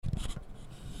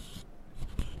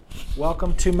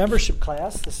Welcome to membership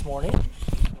class this morning.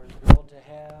 We're thrilled to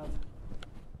have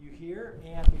you here.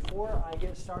 And before I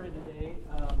get started today,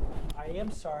 I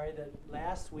am sorry that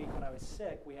last week when I was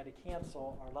sick, we had to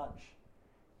cancel our lunch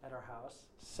at our house.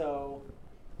 So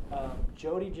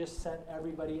Jody just sent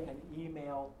everybody an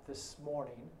email this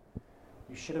morning.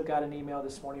 You should have got an email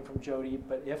this morning from Jody,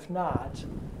 but if not,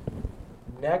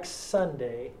 next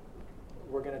Sunday,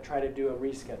 we're going to try to do a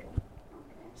reschedule.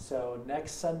 So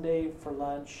next Sunday for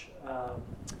lunch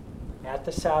at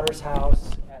the Souders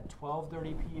house at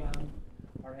 12:30 p.m.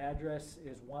 Our address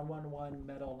is 111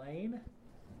 Meadow Lane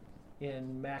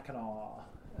in Mackinac,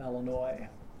 Illinois.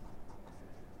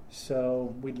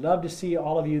 So we'd love to see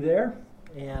all of you there,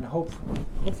 and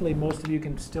hopefully most of you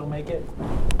can still make it.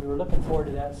 We were looking forward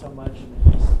to that so much, and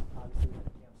it just obviously got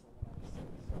canceled when I was sick,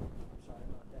 so I'm sorry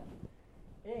about that.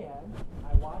 And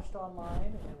I watched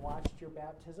online and watched your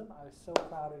baptism. I was so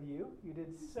proud of you. You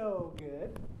did so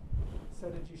good. So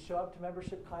did you show up to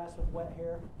membership class with wet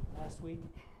hair last week?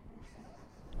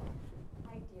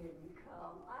 I didn't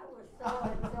come. I was so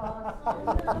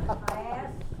exhausted. I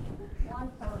asked one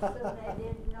person that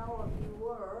didn't know if you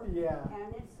were. Yeah.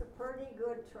 And it's a pretty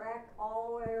good trek all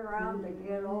the way around to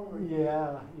get over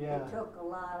here. Yeah. It took a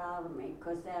lot out of me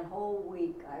because that whole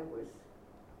week I was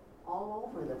all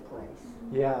over the place.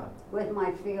 Yeah. With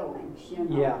my feelings, you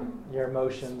know. Yeah, your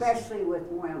emotions. Especially with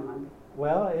women.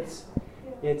 Well, it's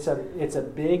a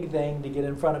big thing to get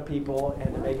in front of people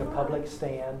and to make a public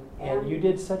stand, and you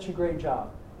did such a great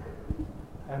job.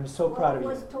 I'm so proud of you.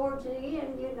 It was towards the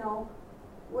end, you know,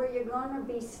 where you're going to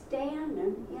be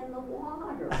standing in the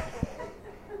water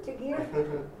to get.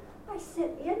 I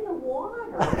said, in the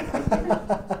water.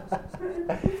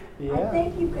 Yeah. I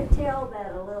think you could tell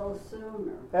that a little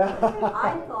sooner.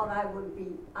 I thought I would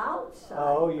be outside.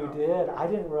 Oh, you did? I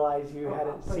didn't realize you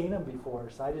hadn't seen them before,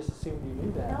 so I just assumed you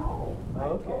knew that. No,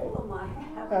 Okay. I told them I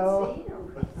haven't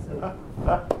seen them.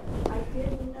 I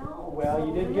didn't know. Well, so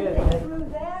you did then good. They threw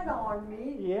that on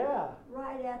me. Yeah.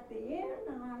 Right at the end,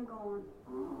 and I'm going,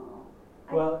 oh.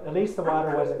 Well, at least the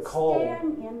water wasn't cold. I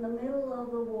couldn't stand in the middle of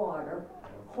the water,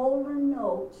 holding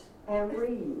notes and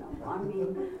reading them. I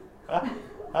mean,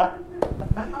 I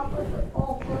was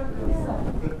all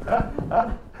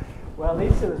something. Well, at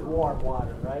least it was warm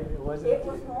water, right? It wasn't. It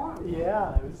was warm.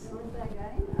 Yeah, it was.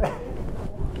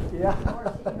 Yeah.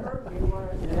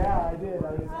 Yeah, I did.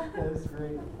 That was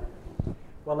great.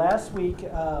 Well, last week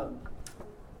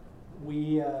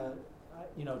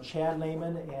Chad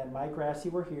Lehman and Mike Rassi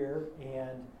were here,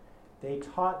 and they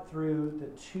taught through the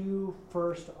two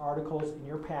first articles in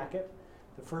your packet.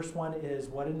 The first one is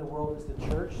What in the World is the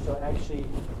Church? So actually,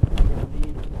 you're going to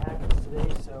need the packets today,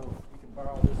 so you can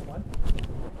borrow this one.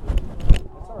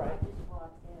 That's all right.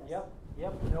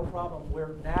 Yep, no problem.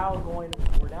 We're now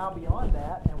beyond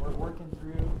that, and we're working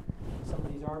through some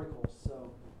of these articles.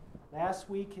 So last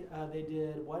week they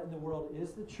did What in the World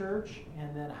is the Church?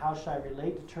 And then How Should I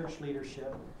Relate to Church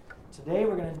Leadership? Today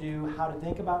we're going to do How to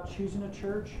Think About Choosing a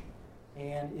Church,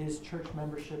 and Is Church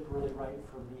Membership Really Right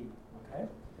for Me? Okay?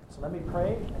 So let me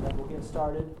pray, and then we'll get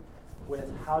started with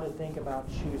how to think about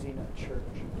choosing a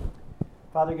church.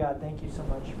 Father God, thank you so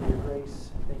much for your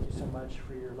grace. Thank you so much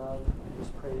for your love. I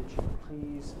just pray that you would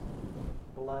please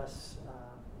bless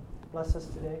us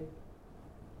today.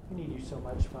 We need you so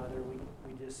much, Father.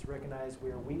 We just recognize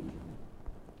we are weak.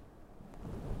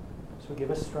 So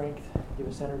give us strength, give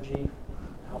us energy,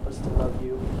 help us to love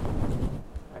you.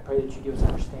 I pray that you give us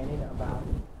understanding about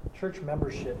church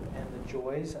membership and the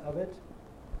joys of it.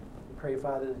 We pray,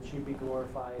 Father, that you be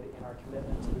glorified in our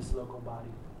commitment to this local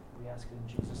body. We ask it in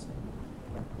Jesus' name.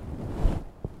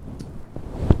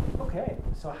 Okay,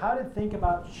 so how to think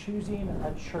about choosing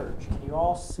a church. Can you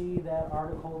all see that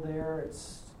article there?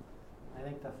 It's, I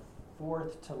think, the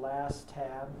fourth to last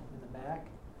tab in the back.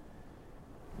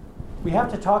 We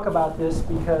have to talk about this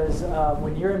because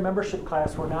when you're in membership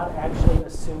class, we're not actually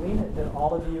assuming that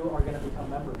all of you are going to become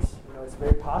members. You know, it's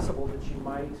very possible that you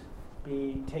might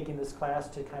be taking this class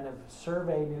to kind of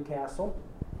survey Newcastle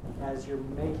as you're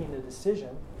making a decision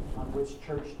on which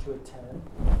church to attend.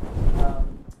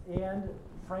 And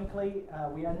frankly,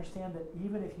 we understand that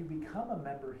even if you become a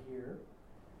member here,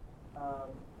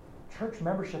 church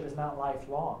membership is not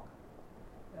lifelong.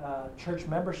 Church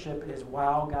membership is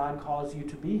while God calls you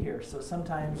to be here. So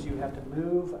sometimes you have to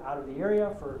move out of the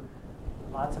area for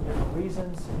lots of different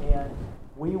reasons, and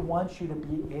we want you to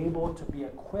be able to be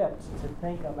equipped to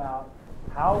think about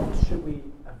how should we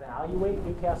evaluate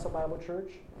Newcastle Bible Church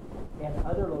and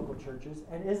other local churches,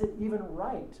 and is it even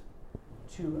right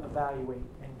to evaluate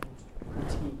and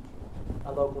critique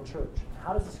a local church?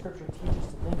 How does the Scripture teach us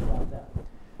to think about that?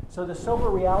 So the sober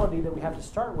reality that we have to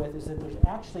start with is that there's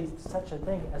actually such a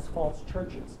thing as false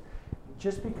churches.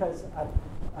 Just because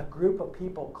a group of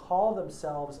people call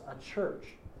themselves a church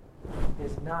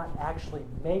does not actually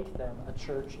make them a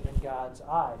church in God's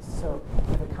eyes. So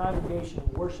if a congregation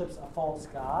worships a false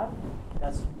god,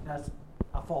 that's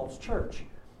a false church.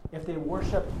 If they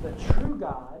worship the true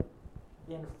God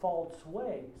in false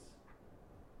ways,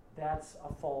 that's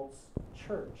a false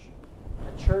church.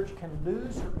 A church can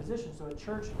lose her position. So a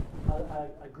church,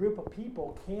 a group of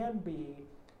people can be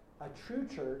a true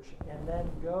church and then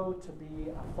go to be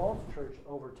a false church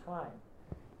over time.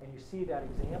 And you see that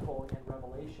example in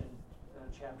Revelation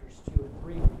chapters 2 and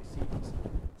 3, where you see these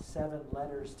 7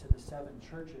 letters to the 7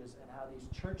 churches and how these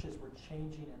churches were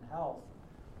changing in health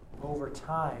over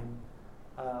time.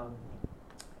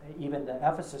 Even the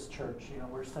Ephesus church,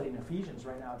 we're studying Ephesians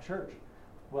right now at church.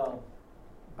 Well,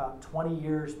 about 20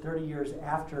 years, 30 years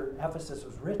after Ephesus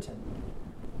was written,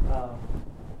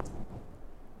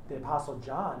 the Apostle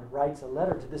John writes a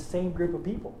letter to this same group of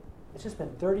people. It's just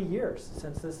been 30 years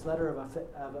since this letter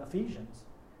of Ephesians,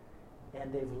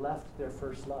 and they've left their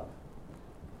first love.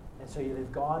 And so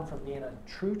they've gone from being a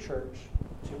true church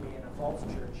to being a false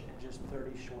church in just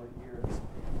 30 short years.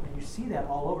 And you see that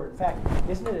all over. In fact,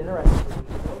 isn't it interesting that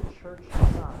there's no church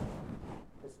sign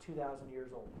that's 2,000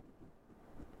 years old?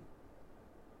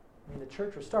 I mean, the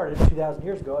church was started 2,000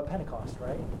 years ago at Pentecost,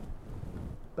 right?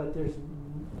 But there's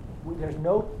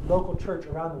no local church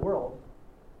around the world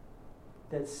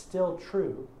that's still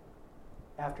true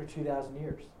after 2,000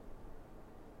 years.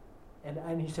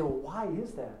 And you say, well, why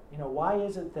is that? Why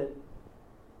is it that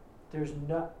there's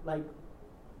not,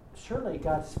 surely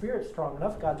God's Spirit's strong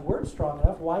enough, God's Word's strong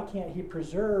enough, why can't He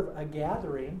preserve a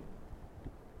gathering?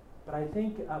 But I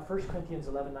think 1 Corinthians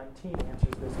 11:19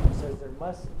 answers this. It says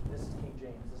this is King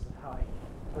James, this is how I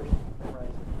first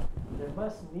memorized it. There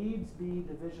must needs be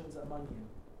divisions among you,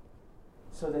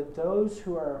 so that those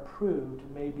who are approved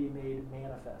may be made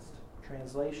manifest.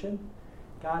 Translation,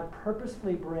 God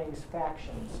purposefully brings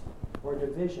factions or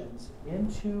divisions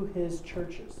into His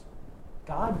churches.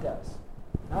 God does,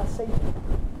 not Satan.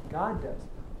 God does.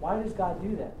 Why does God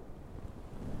do that?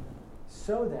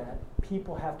 So that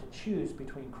people have to choose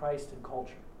between Christ and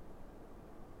culture.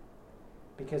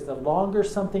 Because the longer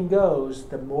something goes,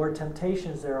 the more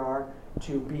temptations there are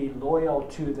to be loyal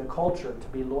to the culture, to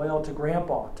be loyal to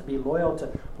grandpa, to be loyal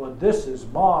to, well, this is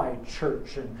my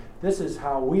church, and this is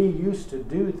how we used to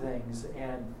do things.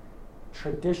 And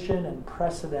tradition and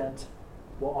precedent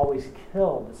will always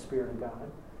kill the Spirit of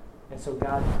God. And so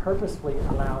God purposefully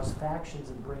allows factions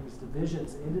and brings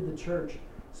divisions into the church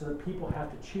so that people have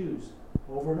to choose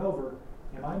over and over,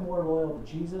 am I more loyal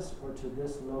to Jesus or to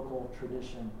this local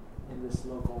tradition in this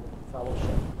local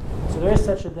fellowship? So there is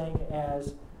such a thing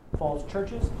as false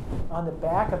churches. On the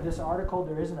back of this article,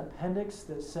 there is an appendix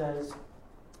that says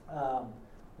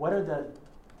what are the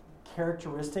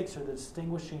characteristics or the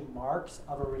distinguishing marks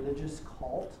of a religious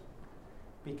cult?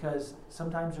 Because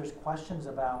sometimes there's questions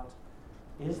about,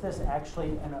 is this actually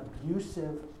an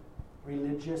abusive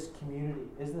religious community?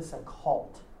 Is this a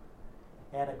cult?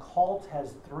 And a cult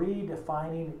has 3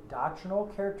 defining doctrinal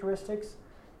characteristics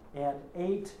and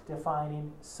 8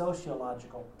 defining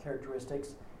sociological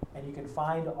characteristics. And you can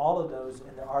find all of those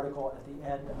in the article at the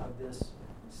end of this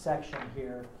section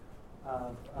here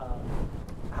of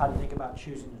how to think about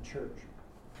choosing a church.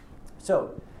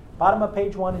 So, bottom of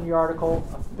page 1 in your article,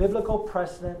 a biblical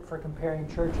precedent for comparing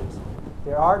churches.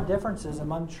 There are differences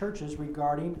among churches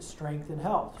regarding strength and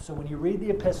health. So when you read the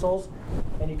epistles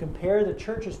and you compare the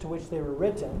churches to which they were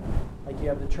written, like you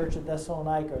have the church at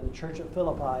Thessalonica or the church at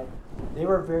Philippi, they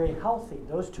were very healthy.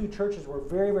 Those 2 churches were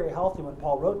very, very healthy when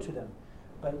Paul wrote to them.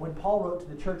 But when Paul wrote to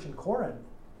the church in Corinth,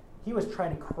 he was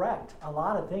trying to correct a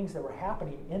lot of things that were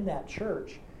happening in that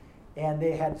church. And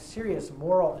they had serious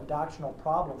moral and doctrinal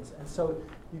problems. And so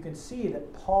you can see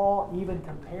that Paul even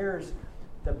compares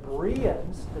the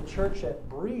Bereans, the church at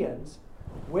Bereans,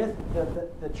 with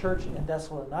the church in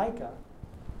Thessalonica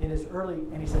in his early,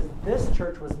 and he says, this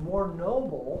church was more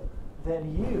noble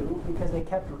than you because they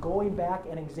kept going back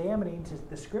and examining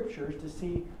the scriptures to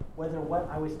see whether what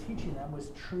I was teaching them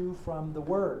was true from the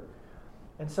Word.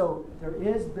 And so there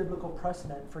is biblical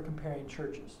precedent for comparing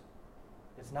churches.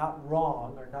 It's not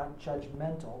wrong or not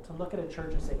judgmental to look at a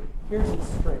church and say, here's its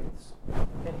strengths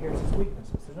and here's its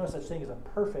weaknesses. There's no such thing as a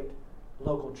perfect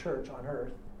local church on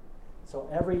earth. So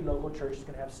every local church is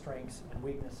going to have strengths and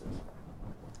weaknesses.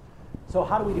 So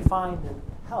how do we define the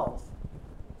health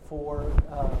for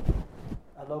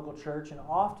a local church? And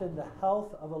often the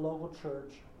health of a local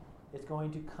church is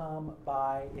going to come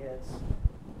by its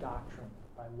doctrine,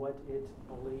 by what it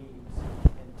believes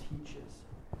and teaches.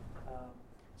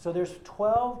 So there's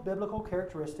 12 biblical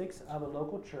characteristics of a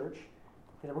local church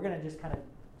that we're going to just kind of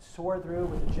soar through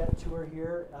with a jet tour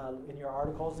here in your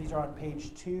articles. These are on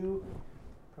page 2,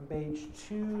 from page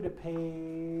 2 to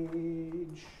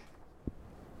page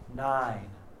 9.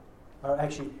 Or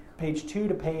actually, page 2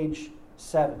 to page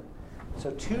 7.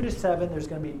 So 2 to 7, there's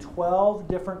going to be 12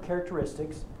 different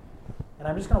characteristics. And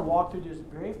I'm just going to walk through this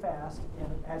very fast.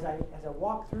 And as I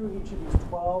walk through each of these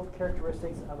 12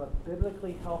 characteristics of a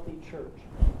biblically healthy church.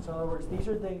 So in other words, these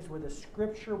are things where the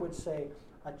Scripture would say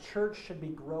a church should be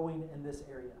growing in this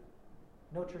area.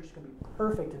 No church is going to be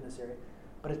perfect in this area,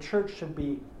 but a church should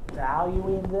be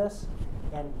valuing this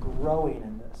and growing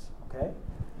in this. Okay?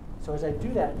 So as I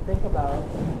do that, think about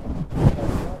maybe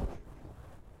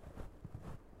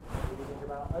think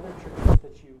about other churches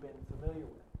that you've been familiar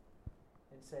with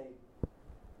and say,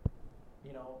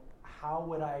 you know, how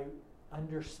would I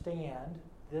understand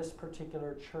this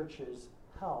particular church's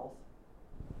health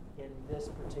in this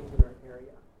particular area?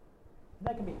 And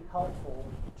that can be a helpful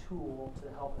tool to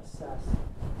help assess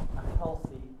a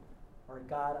healthy or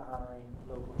God-honoring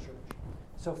local church.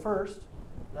 So first,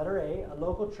 letter A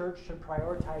local church should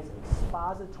prioritize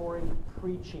expository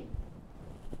preaching.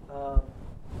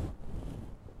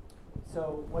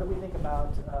 So what do we think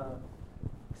about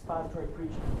expository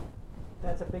preaching?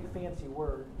 That's a big fancy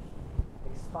word,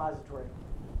 expository.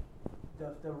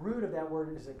 The root of that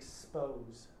word is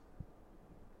expose.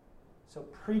 So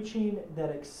preaching that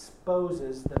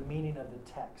exposes the meaning of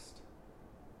the text.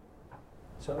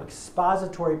 So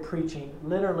expository preaching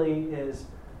literally is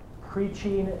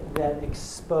preaching that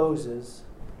exposes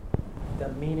the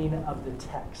meaning of the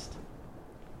text.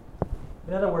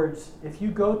 In other words, if you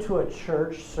go to a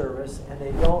church service and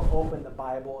they don't open the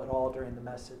Bible at all during the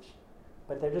message,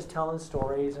 but they're just telling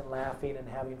stories and laughing and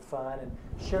having fun and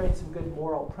sharing some good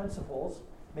moral principles,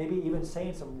 maybe even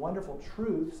saying some wonderful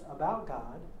truths about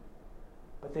God,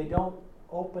 but they don't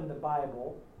open the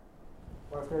Bible,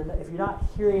 or if you're not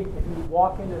hearing, if you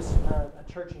walk into a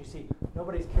church and you see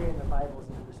nobody's carrying the Bibles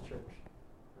into this church,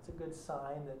 that's a good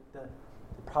sign that they're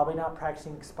probably not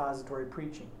practicing expository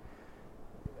preaching.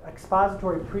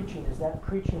 Expository preaching is that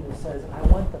preaching that says, I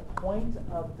want the point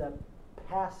of the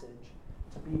passage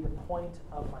to be the point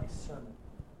of my sermon.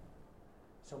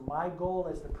 So my goal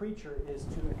as the preacher is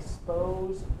to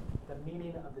expose the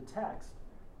meaning of the text,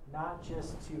 not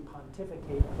just to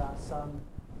pontificate about some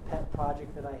pet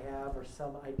project that I have or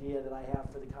some idea that I have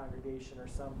for the congregation or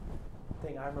some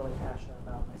thing I'm really passionate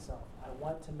about myself. I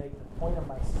want to make the point of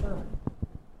my sermon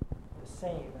the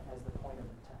same as the point of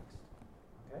the text.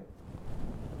 Okay?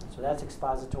 So that's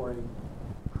expository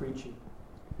preaching.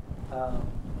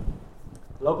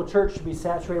 Local church should be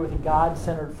saturated with a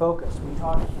God-centered focus.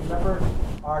 Remember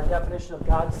our definition of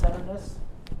God-centeredness?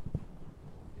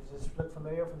 Does this look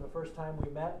familiar from the first time we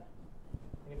met?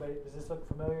 Anybody, does this look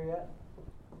familiar yet?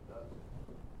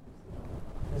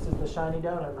 This is the shiny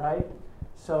donut, right?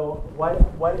 So what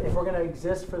if we're going to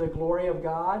exist for the glory of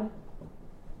God,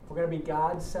 if we're going to be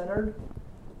God-centered,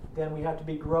 then we have to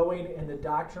be growing in the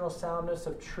doctrinal soundness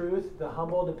of truth, the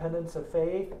humble dependence of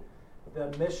faith,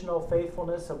 the missional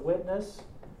faithfulness of witness,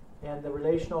 and the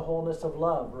relational wholeness of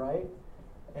love, right?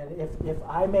 And if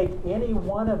I make any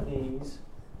one of these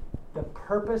the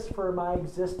purpose for my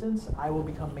existence, I will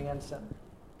become man-centered.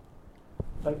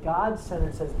 But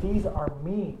God-centered says these are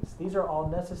means. These are all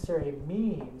necessary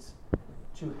means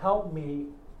to help me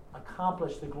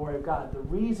accomplish the glory of God. The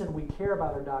reason we care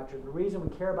about our doctrine, the reason we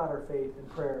care about our faith and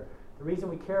prayer, the reason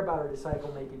we care about our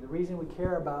disciple making, the reason we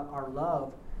care about our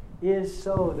love is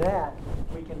so that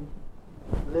we can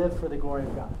live for the glory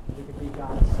of God. We can be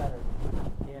God-centered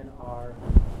in our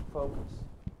focus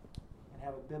and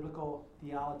have a biblical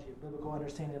theology, a biblical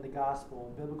understanding of the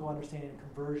gospel, a biblical understanding of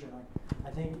conversion.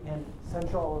 I think in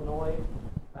Central Illinois,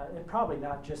 and probably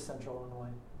not just Central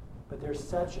Illinois, but there's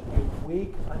such a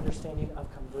weak understanding of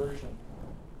conversion.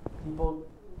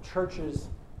 Churches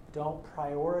don't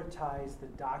prioritize the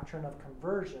doctrine of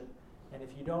conversion. And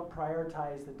if you don't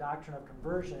prioritize the doctrine of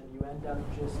conversion, you end up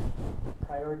just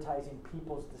prioritizing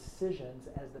people's decisions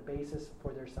as the basis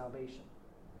for their salvation.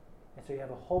 And so you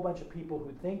have a whole bunch of people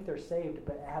who think they're saved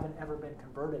but haven't ever been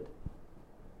converted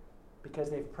because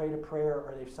they've prayed a prayer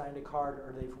or they've signed a card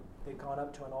or they've gone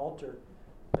up to an altar,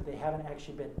 but they haven't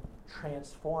actually been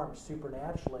transformed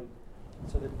supernaturally.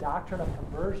 So the doctrine of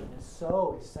conversion is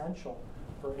so essential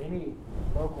for any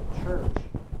local church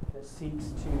that seeks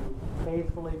to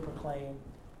faithfully proclaim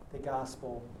the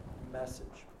gospel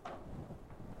message.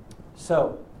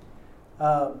 So,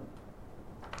 go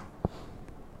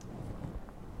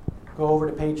over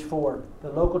to page 4. The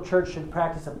local church should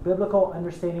practice a biblical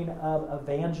understanding of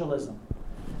evangelism.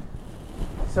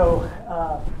 So,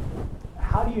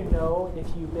 how do you know if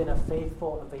you've been a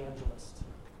faithful evangelist?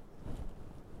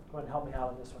 Go ahead and help me out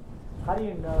on this one. How do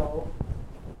you know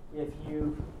if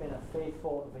you've been a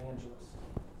faithful evangelist?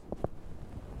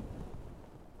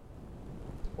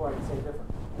 Or I can say it different.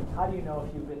 How do you know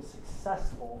if you've been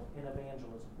successful in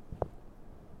evangelism?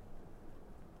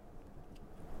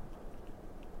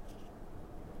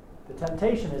 The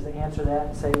temptation is to answer that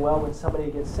and say, well, when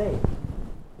somebody gets saved.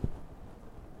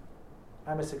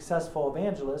 I'm a successful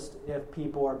evangelist if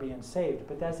people are being saved.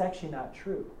 But that's actually not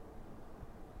true.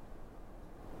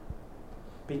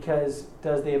 Because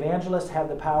does the evangelist have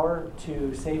the power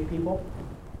to save people?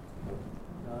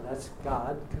 No, that's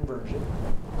God, conversion.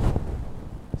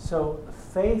 So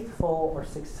faithful or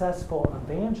successful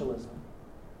evangelism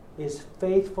is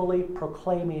faithfully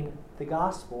proclaiming the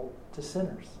gospel to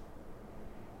sinners.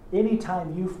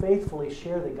 Anytime you faithfully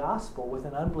share the gospel with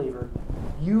an unbeliever,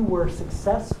 you were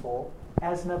successful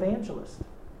as an evangelist.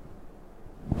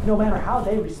 No matter how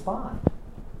they respond.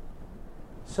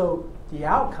 So the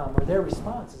outcome or their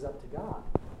response is up to God.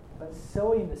 But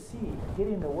sowing the seed,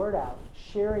 getting the word out,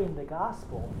 sharing the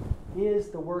gospel is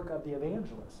the work of the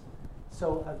evangelist.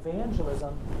 So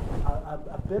evangelism,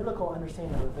 a biblical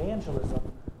understanding of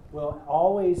evangelism will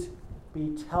always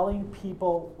be telling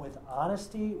people with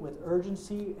honesty, with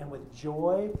urgency, and with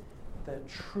joy the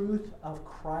truth of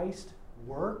Christ's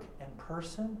work and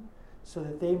person so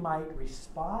that they might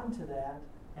respond to that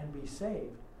and be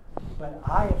saved. But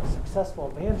I am a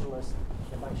successful evangelist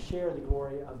if I share the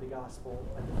glory of the gospel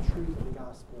and the truth of the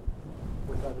gospel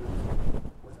with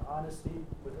others, with honesty,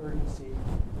 with urgency,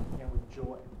 and with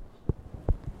joy.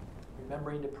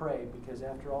 Remembering to pray, because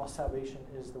after all, salvation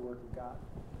is the work of God.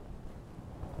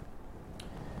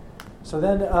 So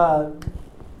then,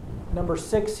 number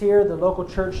 6 here, the local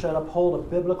church should uphold a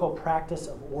biblical practice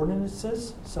of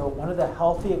ordinances. So one of the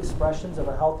healthy expressions of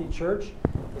a healthy church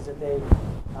is that they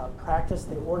practice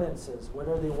the ordinances. What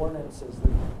are the ordinances?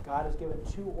 God has given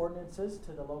 2 ordinances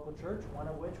to the local church, one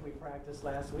of which we practiced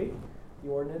last week, the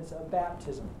ordinance of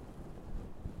baptism.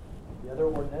 The other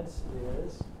ordinance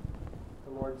is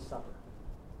the Lord's Supper.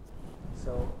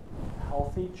 So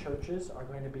healthy churches are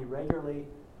going to be regularly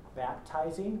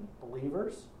baptizing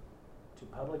believers to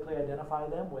publicly identify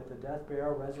them with the death,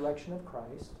 burial, resurrection of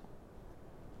Christ,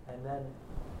 and then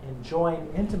enjoying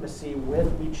intimacy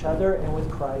with each other and with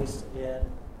Christ in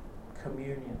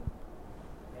communion,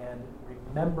 and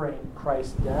remembering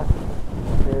Christ's death,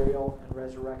 burial, and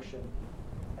resurrection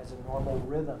as a normal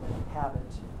rhythm and habit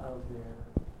of their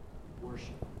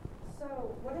worship. So,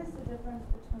 what is the difference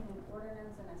between an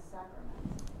ordinance and a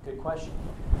sacrament? Good question.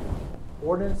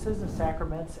 Ordinances and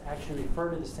sacraments actually refer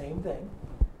to the same thing.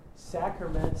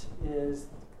 Sacrament is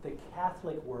the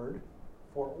Catholic word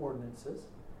for ordinances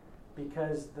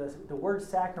because the word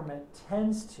sacrament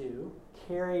tends to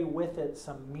carry with it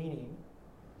some meaning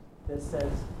that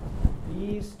says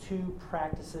these 2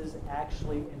 practices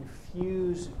actually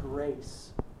infuse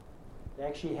grace. They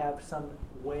actually have some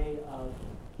way of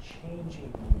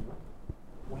changing you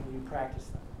when you practice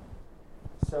them.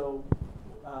 So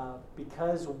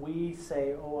because we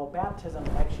say, oh, well, baptism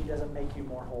actually doesn't make you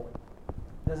more holy.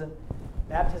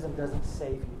 Baptism doesn't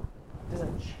save you. It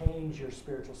doesn't change your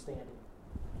spiritual standing.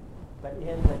 But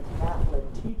in the Catholic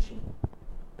teaching,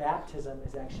 baptism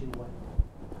is actually what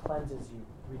cleanses you,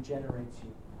 regenerates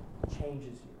you,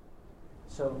 changes you.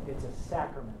 So it's a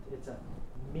sacrament. It's a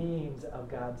means of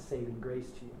God's saving grace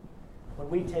to you. When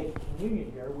we take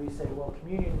communion here, we say, well,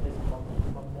 communion is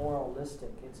memorialistic.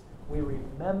 We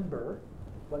remember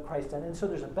what Christ done. And so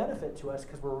there's a benefit to us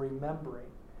because we're remembering.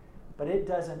 But it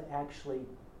doesn't actually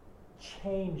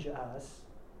change us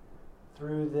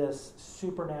through this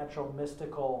supernatural,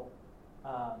 mystical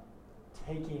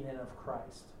taking in of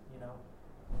Christ. You know,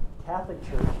 Catholic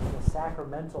Church, the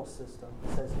sacramental system,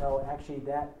 says no. Actually,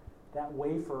 that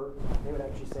wafer, they would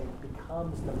actually say,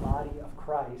 becomes the body of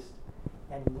Christ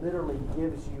and literally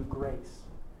gives you grace.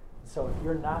 So if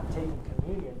you're not taking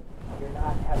communion, you're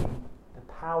not having the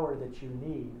power that you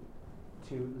need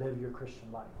to live your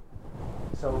Christian life.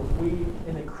 So we,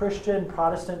 in the Christian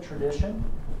Protestant tradition,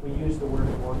 we use the word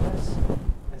ordinance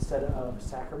instead of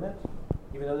sacrament,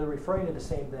 even though they're referring to the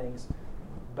same things.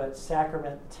 But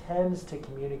sacrament tends to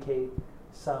communicate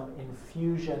some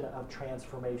infusion of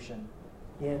transformation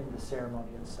in the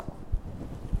ceremony itself.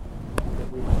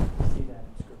 That we see that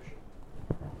in Scripture.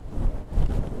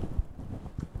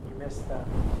 You missed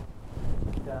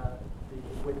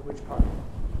which part?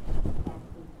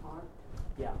 Catholic part.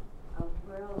 Yeah. I've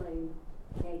really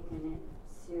taken it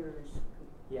seriously.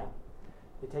 Yeah.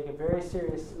 They take it very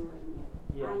serious.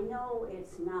 Yeah. I know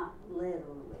it's not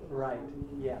literally. Right.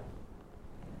 Yeah.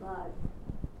 But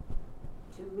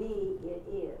to me, it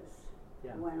is.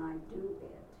 Yeah. When I do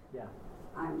it, Yeah.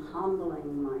 I'm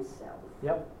humbling myself.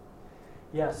 Yep.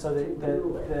 Yeah, so To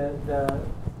do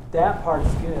it. that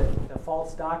part's good. The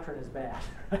false doctrine is bad.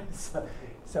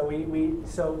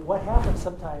 So what happens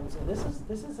sometimes, and this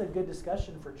is a good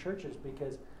discussion for churches,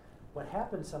 because what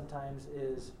happens sometimes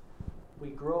is we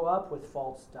grow up with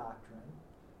false doctrine,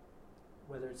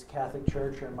 whether it's Catholic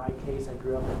Church, or in my case, I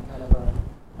grew up in kind of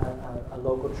a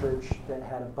local church that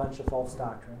had a bunch of false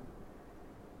doctrine.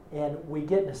 And we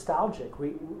get nostalgic.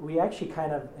 We actually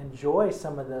kind of enjoy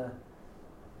some of the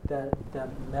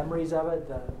memories of it,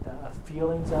 the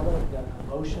feelings of it, the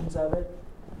emotions of it.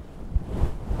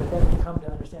 But then we come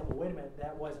to understand, well, wait a minute,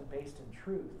 that wasn't based in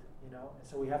truth, you know? And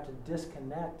so we have to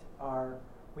disconnect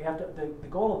the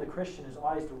goal of the Christian is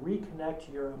always to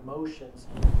reconnect your emotions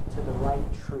to the right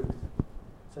truth,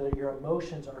 so that your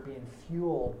emotions are being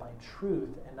fueled by truth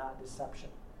and not deception.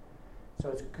 So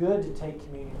it's good to take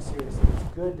communion seriously. It's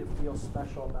good to feel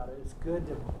special about it. It's good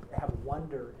to have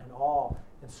wonder and awe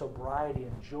and sobriety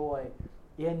and joy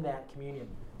in that communion.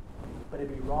 But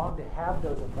it'd be wrong to have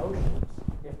those emotions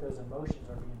if those emotions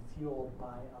are being fueled by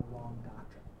a wrong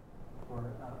doctrine or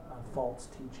a false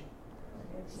teaching.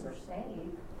 If you're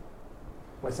saved,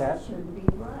 What's that? it should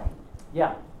be right.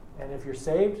 Yeah. And if you're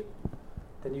saved,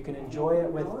 then you can enjoy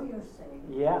it with... You know you're saved.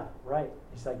 Yeah, right.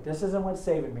 It's like, this isn't what's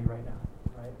saving me right now,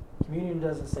 right? Communion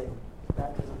doesn't save me.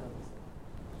 Baptism doesn't save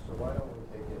me. So why don't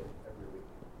we take it every week?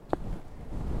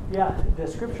 Yeah, the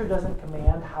scripture doesn't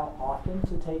command how often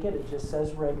to take it. It just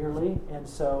says regularly. And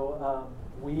so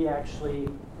we actually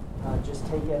just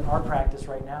take it. Our practice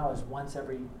right now is once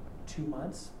every 2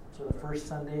 months. So the first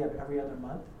Sunday of every other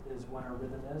month is when our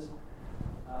rhythm is.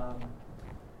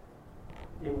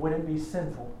 It wouldn't be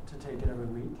sinful to take it every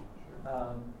week.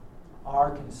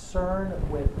 Our concern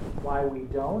with why we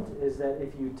don't is that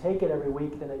if you take it every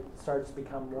week, then it starts to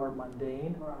become more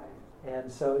mundane. Right.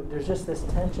 And so there's just this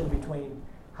tension between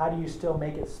how do you still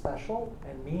make it special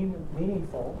and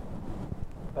meaningful,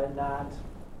 but not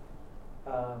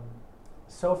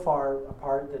so far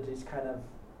apart that it's kind of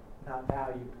not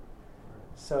valued.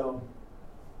 So,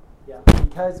 yeah,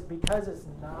 because it's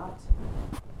not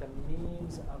the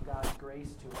means of God's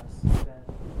grace to us, then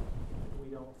we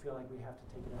don't feel like we have to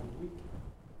take it every week.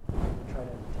 We try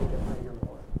to take it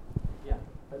regularly. Yeah,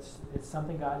 but it's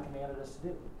something God commanded us to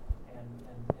do, and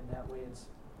in that way, it's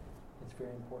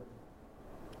very important.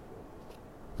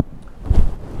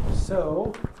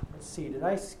 So let's see. Did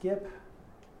I skip?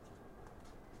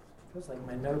 Feels like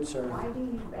my notes are. Why do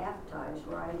you baptize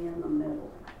right in the middle?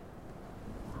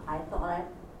 I thought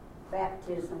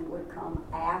baptism would come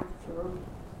after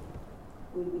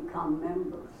we become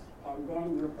members, and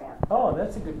then you're baptized. Oh,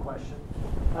 that's a good question.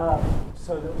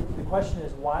 So the question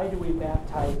is, why do we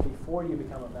baptize before you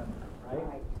become a member,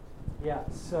 right? Yeah,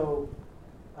 so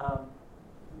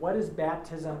what does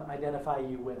baptism identify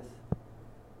you with?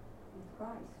 With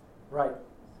Christ. Right.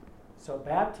 So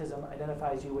baptism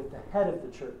identifies you with the head of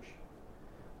the church.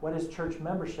 What does church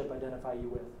membership identify you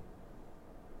with?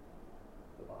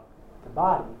 The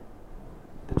body.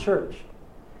 The church.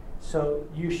 So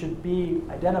you should be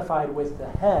identified with the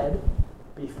head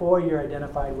before you're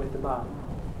identified with the body.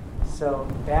 So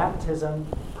baptism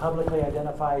publicly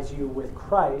identifies you with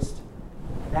Christ.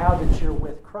 Now that you're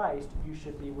with Christ, you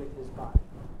should be with his body.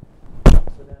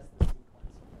 So that's the sequence.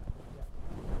 Yeah.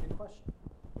 Good question.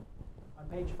 On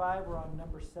page 5, we're on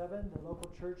number 7. The local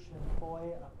church should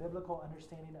employ a biblical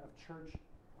understanding of church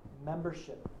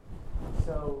membership.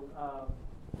 So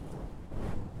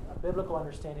a biblical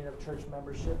understanding of church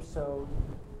membership. So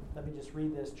let me just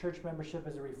read this. Church membership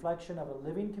is a reflection of a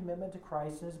living commitment to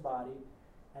Christ and his body,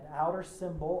 an outer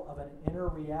symbol of an inner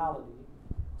reality,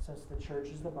 since the church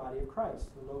is the body of Christ,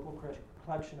 the local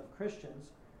collection of Christians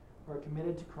who are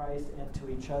committed to Christ and to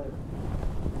each other.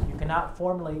 You cannot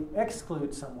formally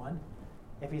exclude someone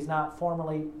if he's not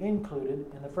formally included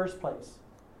in the first place.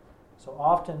 So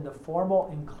often the formal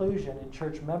inclusion in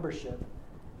church membership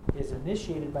is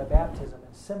initiated by baptism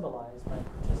and symbolized by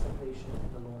participation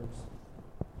in the Lord's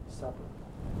Supper.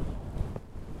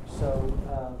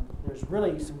 So there's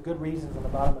really some good reasons on the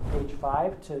bottom of page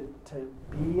 5 to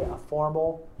be a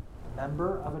formal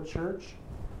member of a church.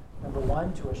 Number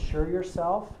 1, to assure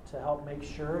yourself, to help make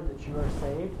sure that you are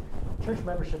saved. Church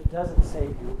membership doesn't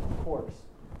save you, of course.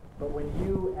 But when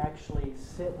you actually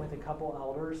sit with a couple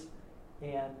elders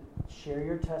and share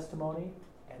your testimony,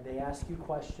 and they ask you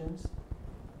questions,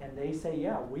 and they say,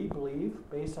 yeah, we believe,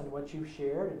 based on what you've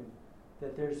shared, and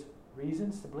that there's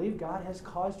reasons to believe God has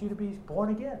caused you to be born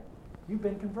again. You've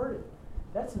been converted.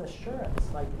 That's an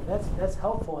assurance. Like that's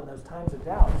helpful in those times of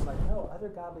doubt. It's like, no, other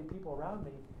godly people around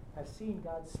me I've seen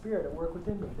God's Spirit at work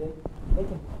within me.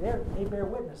 They bear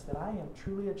witness that I am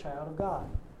truly a child of God.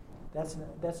 That's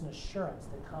an assurance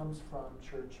that comes from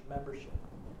church membership.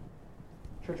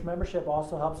 Church membership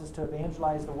also helps us to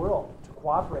evangelize the world, to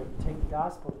cooperate and take the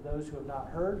gospel to those who have not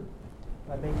heard,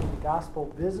 by making the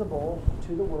gospel visible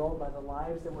to the world by the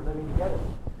lives that we're living together.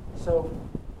 So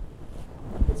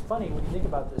it's funny when you think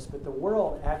about this, but the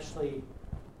world actually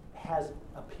has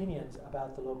opinions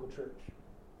about the local church.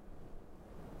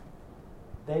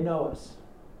 They know us.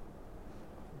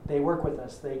 They work with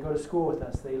us. They go to school with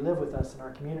us. They live with us in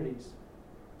our communities.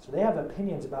 So they have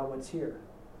opinions about what's here.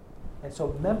 And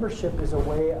so membership is a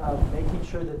way of making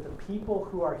sure that the people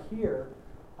who are here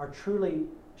are truly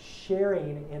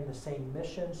sharing in the same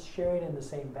missions, sharing in the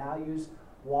same values,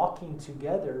 walking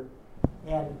together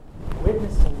and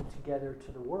witnessing together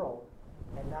to the world,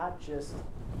 and not just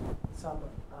some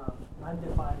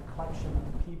undefined collection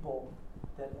of people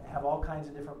that have all kinds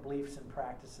of different beliefs and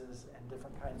practices and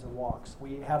different kinds of walks.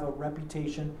 We have a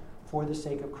reputation for the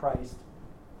sake of Christ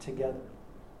together.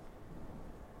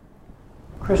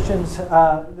 Christians,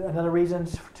 another reason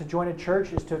to join a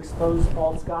church is to expose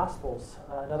false gospels.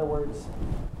 In other words,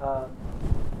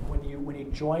 when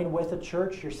you join with a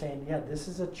church, you're saying, yeah, this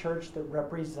is a church that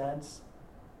represents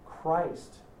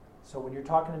Christ. So when you're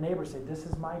talking to neighbors, say, this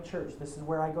is my church. This is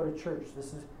where I go to church.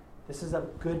 This is a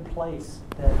good place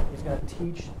that is going to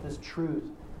teach this truth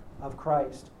of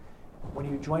Christ. When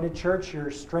you join a church,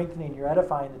 you're strengthening, you're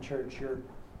edifying the church.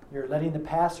 You're letting the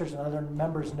pastors and other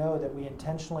members know that we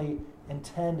intentionally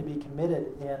intend to be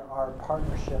committed in our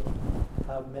partnership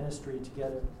of ministry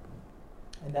together.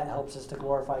 And that helps us to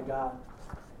glorify God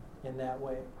in that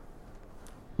way.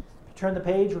 If you turn the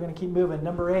page, we're going to keep moving.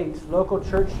 Number 8, local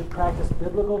church should practice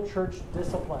biblical church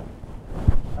discipline.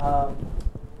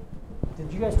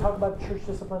 Did you guys talk about church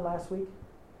discipline last week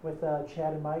with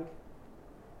Chad and Mike?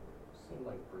 Seemed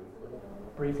like briefly.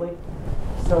 Briefly.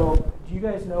 So, do you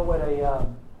guys know what a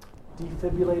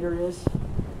defibrillator is?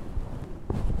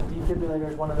 A defibrillator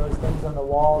is one of those things on the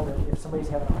wall that if somebody's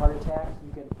having a heart attack,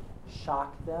 you can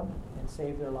shock them and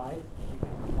save their life. You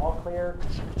can all clear.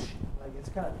 Like it's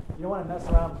kind of, you don't want to mess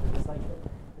around with it. It's like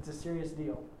it's a serious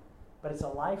deal, but it's a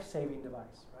life-saving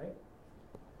device, right?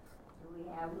 Do we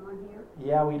have one here?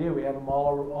 Yeah, we do. We have them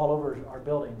all over our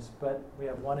buildings, but we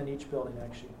have one in each building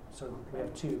actually. So we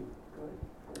have 2. Good.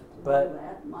 But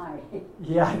That might.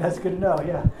 yeah, that's good to know.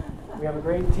 Yeah, we have a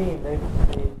great team. They've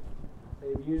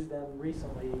used them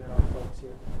recently, even our folks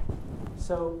here.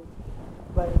 So,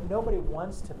 but nobody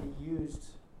wants to be used.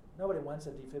 Nobody wants a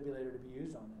defibrillator to be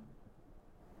used on them,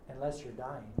 unless you're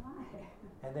dying.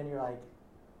 And then you're like,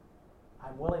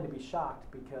 I'm willing to be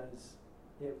shocked because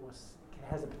it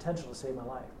has the potential to save my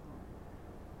life.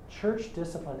 Church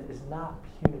discipline is not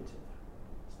punitive.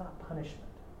 It's not punishment.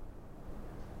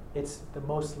 It's the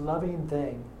most loving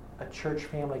thing a church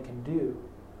family can do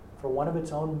for one of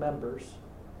its own members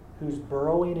who's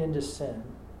burrowing into sin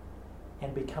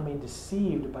and becoming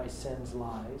deceived by sin's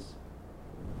lies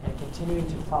and continuing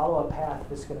to follow a path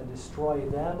that's going to destroy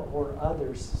them or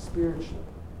others spiritually.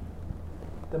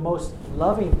 The most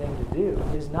loving thing to do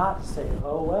is not to say,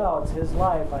 oh, well, it's his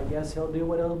life. I guess he'll do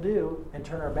what he'll do, and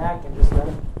turn our back and just let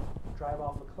him drive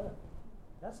off a cliff.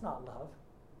 That's not love.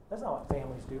 That's not what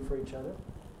families do for each other.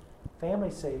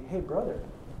 Families say, hey, brother,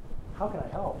 how can I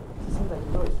help? It seems like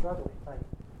you're really struggling. Like,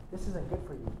 this isn't good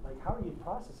for you. Like, how are you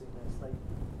processing this? Like,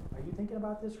 are you thinking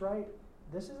about this right?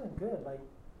 This isn't good. Like,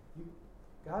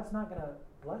 God's not going to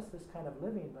bless this kind of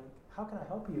living. Like, how can I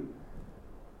help you?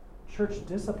 Church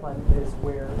discipline is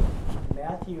where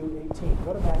Matthew 18,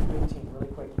 go to Matthew 18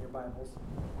 really quick in your Bibles.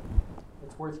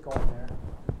 It's worth going there.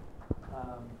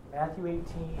 Matthew 18,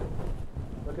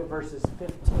 look at verses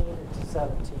 15 to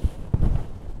 17.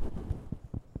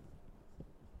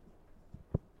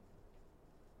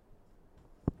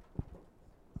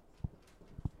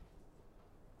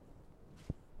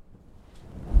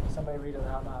 Somebody read it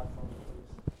out loud for me, please.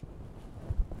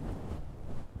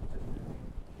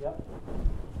 Yep.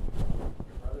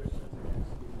 Your brother sins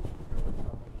against you, go and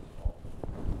tell him his fault.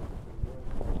 If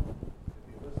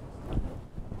he listens to you,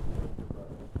 take your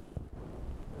brother.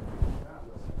 But if he does not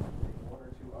listen, take 1 or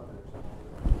 2 others along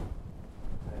with him,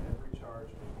 that every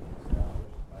charge may be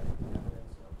established by the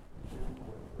evidence of 2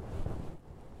 witnesses.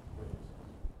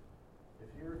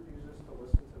 If he refuses to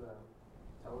listen to them,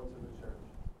 tell it to the church.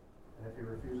 And if he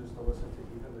refuses to listen to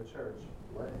even the church,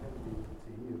 let him be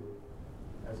to you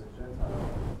as a Gentile in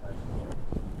the text of the church.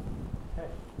 Okay.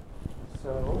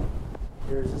 So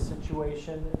there's a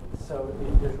situation. So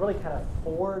there's really kind of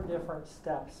 4 different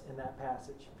steps in that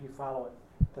passage, if you follow it.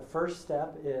 The first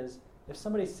step is If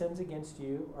somebody sins against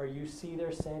you, or you see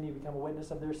their sin, you become a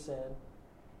witness of their sin,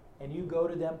 and you go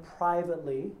to them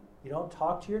privately, you don't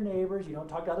talk to your neighbors, you don't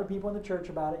talk to other people in the church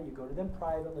about it, you go to them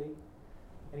privately,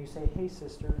 and you say, hey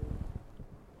sister,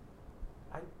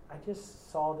 I just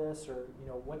saw this, or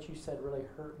what you said really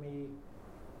hurt me.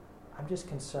 I'm just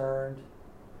concerned.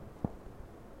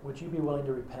 Would you be willing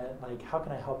to repent? Like, how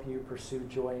can I help you pursue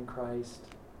joy in Christ?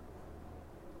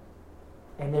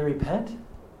 And they repent.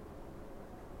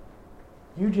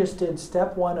 You just did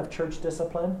step 1 of church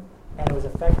discipline, and it was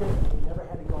effective, and you never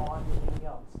had to go on to anything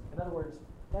else. In other words,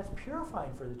 that's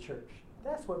purifying for the church.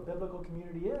 That's what biblical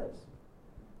community is.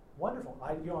 Wonderful.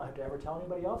 You don't have to ever tell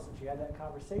anybody else that you had that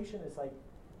conversation. It's like,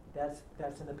 that's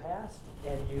in the past,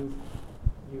 and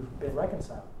you've been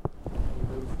reconciled. You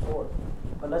move forward.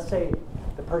 But let's say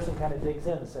the person kind of digs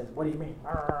in and says, what do you mean?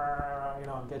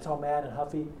 And gets all mad and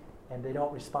huffy, and they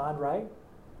don't respond right.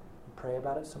 You pray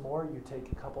about it some more. You take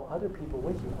a couple other people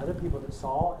with you, other people that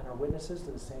saw and are witnesses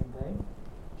to the same thing.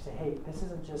 You say, hey, this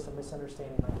isn't just a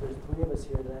misunderstanding. Like, there's 3 of us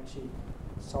here that actually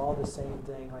saw the same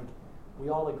thing. Like, we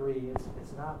all agree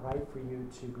it's not right for you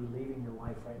to be leaving your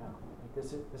wife right now. Like,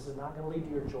 this is not going to lead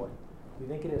to your joy. You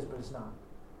think it is, but it's not.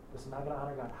 This is not going to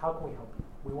honor God. How can we help you?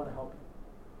 We want to help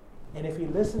you. And if he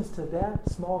listens to that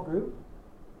small group,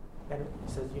 and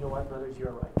he says, you know what, brothers,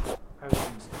 you're right. I was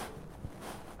a mistake.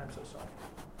 I'm so sorry.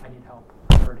 I need help.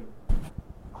 I'm hurting.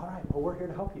 All right, well, we're here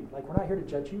to help you. Like, we're not here to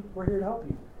judge you. We're here to help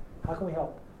you. How can we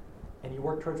help? And you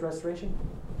work towards restoration.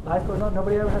 Life goes on.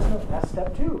 Nobody ever has to know. That's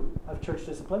step 2 of church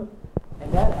discipline.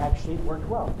 And that actually worked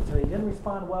well. So they didn't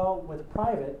respond well with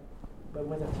private, but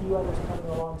with a few others coming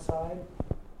alongside,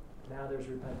 now there's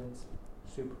repentance.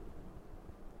 Super.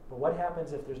 But what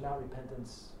happens if there's not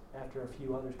repentance after a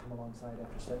few others come alongside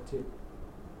after step 2?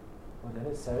 Well, then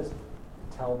it says,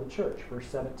 tell the church. Verse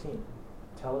 17.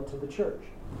 Tell it to the church.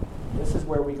 This is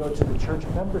where we go to the church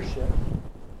membership.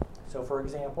 So, for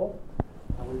example,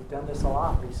 we've done this a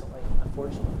lot recently,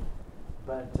 unfortunately.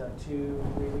 But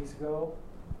 2-3 weeks ago,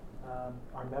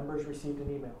 our members received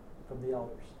an email from the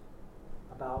elders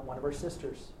about one of our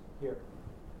sisters here.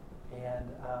 And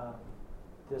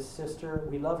this sister,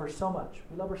 we love her so much.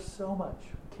 We love her so much.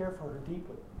 We care for her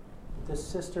deeply. This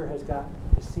sister has got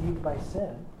deceived by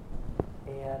sin,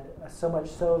 and so much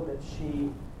so that she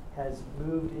has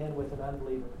moved in with an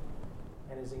unbeliever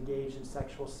and is engaged in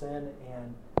sexual sin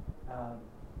and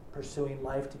pursuing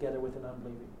life together with an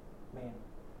unbelieving man.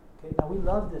 Okay, now we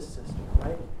love this sister,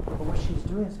 right? But what she's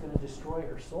doing is going to destroy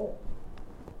her soul.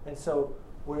 And so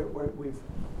we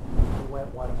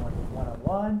went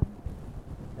one-on-one,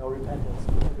 no repentance.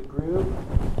 We took a group,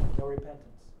 no repentance.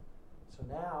 So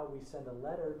now we send a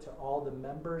letter to all the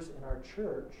members in our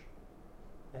church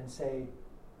and say,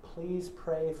 please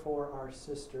pray for our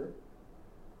sister.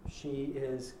 She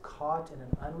is caught in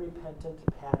an unrepentant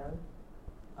pattern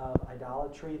of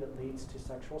idolatry that leads to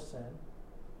sexual sin.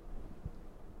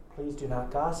 Please do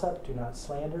not gossip, do not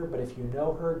slander, but if you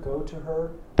know her, go to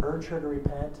her, urge her to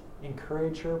repent,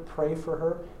 encourage her, pray for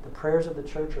her. The prayers of the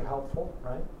church are helpful,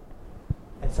 right?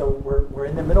 And so we're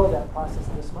in the middle of that process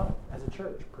this month as a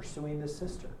church, pursuing this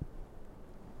sister.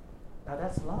 Now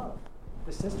that's love.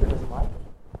 The sister doesn't like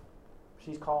it.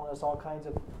 She's calling us all kinds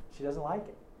of, she doesn't like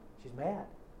it. She's mad.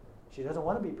 She doesn't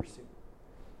want to be pursued.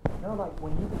 No, like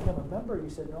when you became a member, you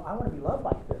said, no, I want to be loved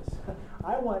like this.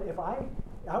 I want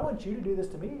you to do this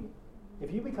to me.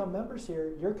 If you become members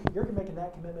here, you're making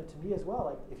that commitment to me as well.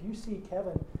 Like if you see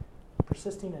Kevin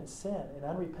persisting in sin, in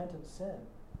unrepentant sin,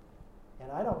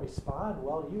 and I don't respond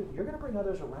well, you're going to bring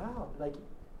others around. Like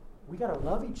we got to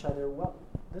love each other. Well,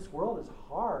 this world is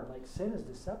hard. Like sin is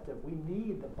deceptive. We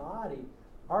need the body.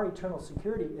 Our eternal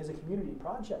security is a community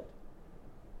project.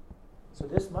 So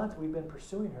this month we've been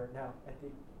pursuing her. Now,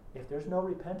 if there's no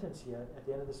repentance yet at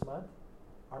the end of this month,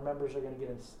 our members are going to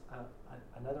get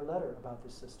another letter about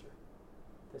this sister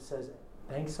that says,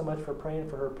 thanks so much for praying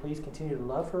for her. Please continue to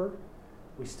love her.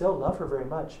 We still love her very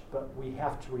much, but we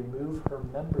have to remove her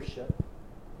membership.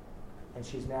 And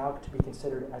she's now to be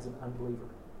considered as an unbeliever.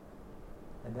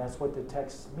 And that's what the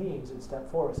text means in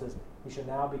step 4. It says, he should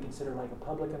now be considered like a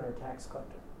publican or a tax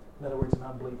collector. In other words, an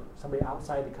unbeliever, somebody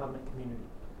outside the covenant community.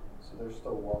 So they're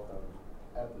still welcome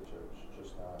at the church,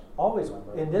 just not... Always,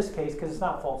 in this case, because it's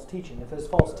not false teaching. If it's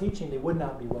false teaching, they would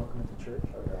not be welcome at the church.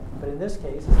 Okay. But in this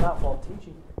case, it's not false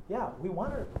teaching. Yeah, we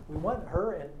want her. We want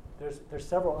her, and there's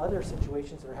several other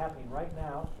situations that are happening right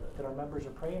now that our members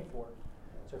are praying for.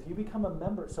 So if you become a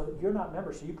member, so you're not a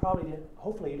member, so you probably didn't,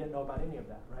 hopefully you didn't know about any of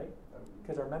that, right?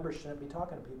 Because our members shouldn't be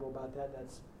talking to people about that.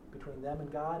 That's between them and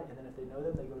God, and then if they know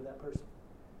them, they go to that person.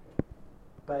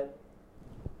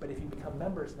 But if you become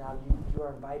members now, you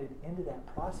are invited into that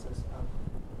process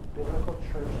of biblical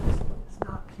church discipline. It's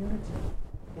not punitive.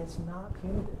 It's not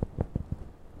punitive.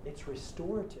 It's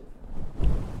restorative.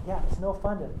 Yeah, it's no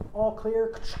fun to all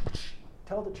clear,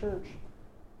 tell the church.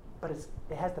 But it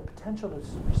has the potential to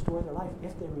restore their life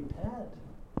if they repent.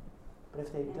 But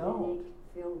if they don't. And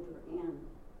they filter in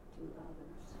to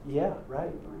others. Yeah,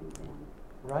 right. Bring them.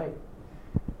 Right.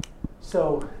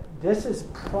 So this is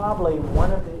probably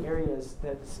one of the areas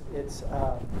that's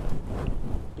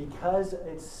because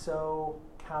it's so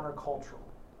countercultural.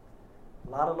 A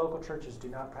lot of local churches do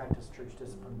not practice church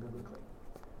discipline biblically.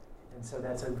 And so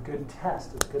that's a good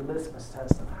test, it's a good litmus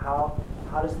test of how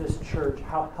does this church,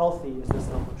 how healthy is this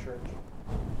local church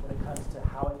when it comes to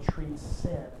how it treats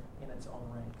sin in its own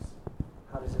ranks.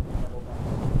 How does it handle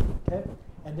that? Okay?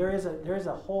 And there is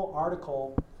a whole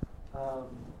article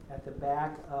at the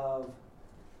back of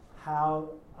how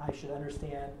I should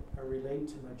understand or relate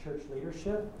to my church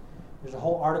leadership. There's a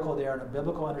whole article there on a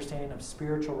biblical understanding of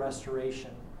spiritual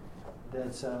restoration.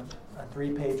 That's a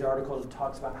 3-page article that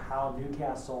talks about how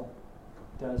Newcastle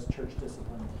does church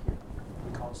discipline here.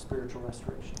 We call it spiritual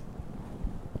restoration.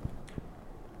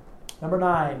 Number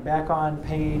 9, back on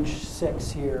page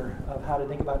 6 here of how to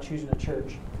think about choosing a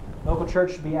church. Local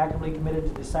church should be actively committed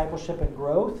to discipleship and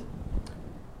growth.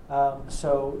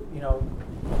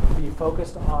 Be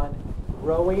focused on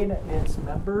growing its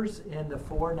members in the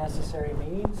 4 necessary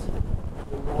means,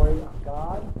 the glory of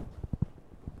God.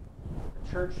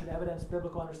 The church should evidence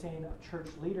biblical understanding of church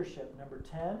leadership. Number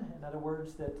 10, in other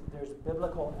words, that there's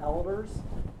biblical elders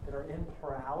that are in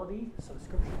plurality. So the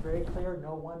scripture is very clear,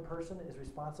 no one person is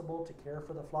responsible to care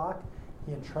for the flock.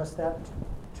 He entrusts that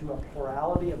to a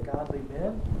plurality of godly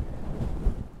men.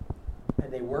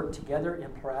 And they work together in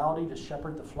plurality to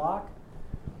shepherd the flock.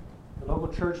 The local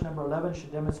church, number 11,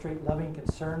 should demonstrate loving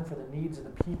concern for the needs of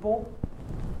the people.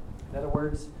 In other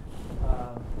words,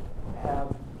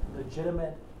 have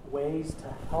legitimate ways to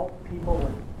help people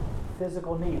with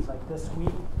physical needs. Like this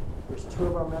week, there's 2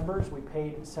 of our members. We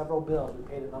paid several bills. We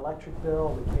paid an electric bill.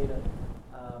 We paid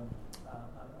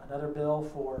another bill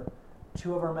for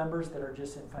 2 of our members that are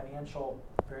just in financial,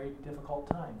 very difficult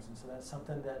times. And so that's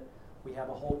something that we have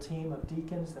a whole team of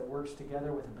deacons that works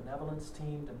together with a benevolence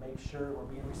team to make sure we're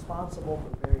being responsible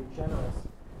but very generous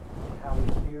in how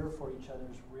we care for each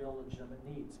other's real legitimate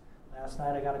needs. Last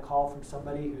night I got a call from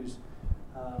somebody whose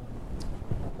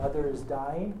mother is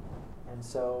dying, and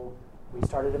so we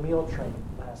started a meal train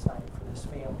last night for this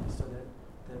family so that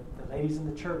the ladies in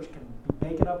the church can be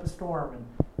making up a storm and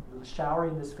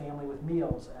showering this family with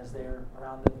meals as they're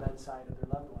around the bedside of their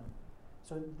loved one.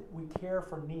 So we care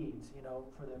for needs,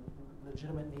 for the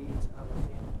legitimate needs of a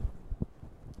family.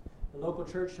 The local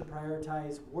church should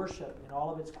prioritize worship in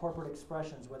all of its corporate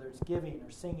expressions, whether it's giving or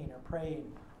singing or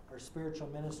praying or spiritual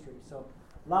ministry. So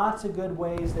lots of good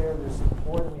ways there. There's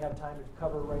more than we have time to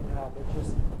cover right now, but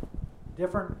just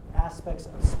different aspects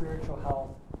of spiritual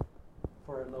health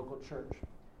for a local church.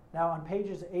 Now on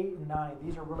pages 8 and 9,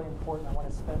 these are really important. I want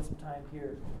to spend some time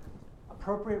here.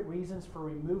 Appropriate reasons for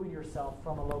removing yourself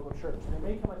from a local church. There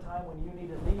may come a time when you need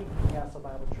to leave Newcastle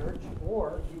Bible Church,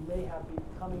 or you may have been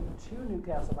coming to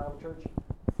Newcastle Bible Church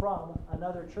from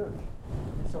another church.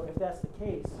 And so if that's the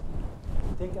case,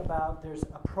 think about there's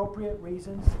appropriate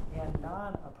reasons and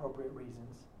non-appropriate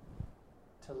reasons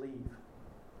to leave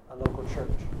a local church.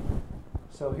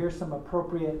 So here's some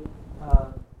appropriate,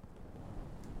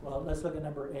 let's look at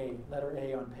letter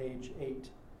A on page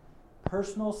 8.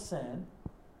 Personal sin,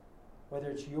 whether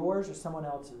it's yours or someone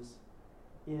else's,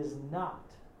 is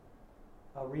not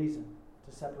a reason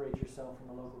to separate yourself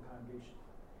from a local congregation.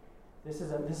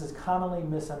 This is commonly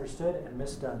misunderstood and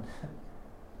misdone.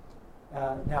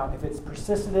 Now, if it's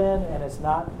persisted in and it's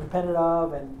not repented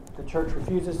of, and the church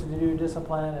refuses to do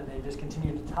discipline and they just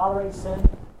continue to tolerate sin,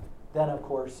 then of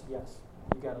course, yes,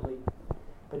 you got to leave.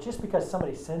 But just because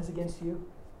somebody sins against you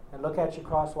and look at you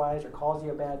crosswise or calls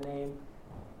you a bad name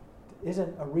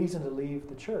isn't a reason to leave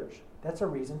the church. That's a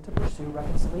reason to pursue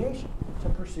reconciliation, to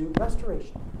pursue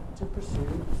restoration, to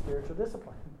pursue spiritual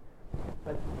discipline.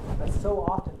 But so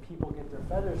often people get their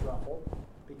feathers ruffled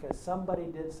because somebody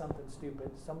did something stupid,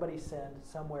 somebody sinned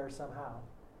somewhere, somehow.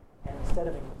 And instead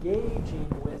of engaging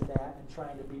with that and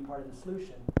trying to be part of the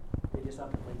solution, they just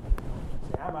up and leave.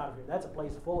 Say, I'm out of here. That's a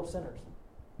place full of sinners.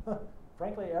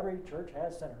 Frankly, every church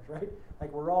has sinners, right?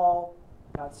 Like we're all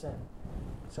got sin.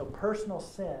 So personal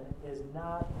sin is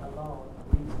not alone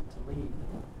a reason to leave.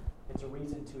 It's a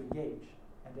reason to engage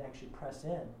and to actually press in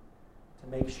to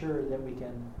make sure that we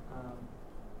can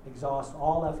exhaust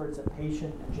all efforts at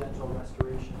patient and gentle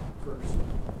restoration first.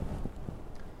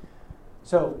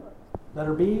 So,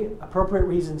 letter B, appropriate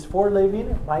reasons for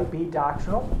leaving might be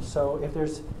doctrinal. So if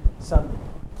there's some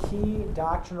key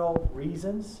doctrinal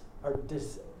reasons or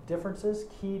differences,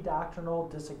 key doctrinal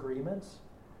disagreements.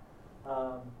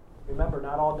 Remember,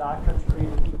 not all doctrines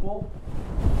created equal.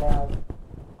 We have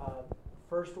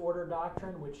first order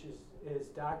doctrine, which is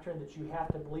doctrine that you have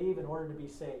to believe in order to be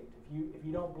saved. If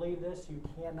you don't believe this, you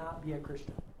cannot be a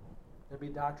Christian. There'll be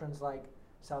doctrines like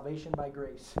salvation by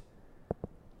grace,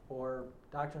 or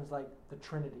doctrines like the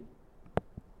Trinity,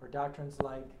 or doctrines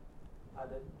like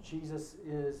that Jesus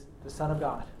is the Son of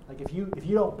God. Like if you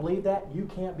don't believe that, you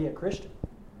can't be a Christian.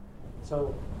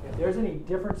 So if there's any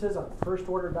differences on first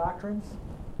order doctrines,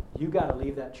 you got to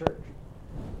leave that church.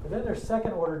 But then there's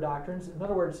second order doctrines. In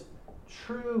other words,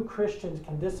 true Christians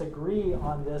can disagree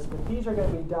on this, but these are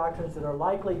going to be doctrines that are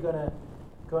likely going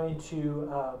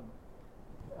to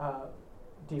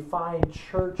define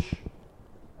church.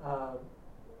 I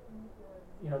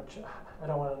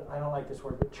don't like this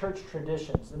word, but church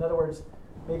traditions. In other words,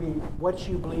 maybe what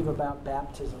you believe about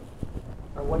baptism,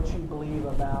 or what you believe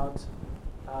about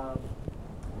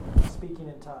speaking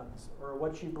in tongues, or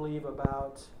what you believe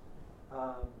about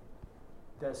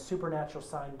the supernatural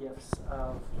sign gifts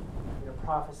of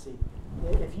prophecy.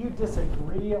 If you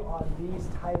disagree on these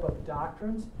type of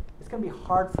doctrines, it's going to be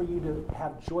hard for you to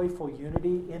have joyful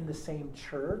unity in the same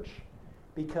church,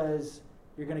 because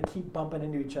you're going to keep bumping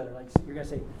into each other. Like you're going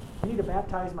to say, "You need to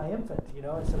baptize my infant,"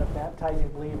 instead of baptizing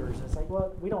believers. And it's like,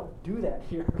 well, we don't do that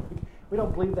here. We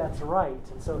don't believe that's right.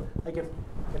 And so, like, if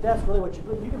that's really what you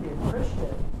believe, you can be a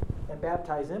Christian and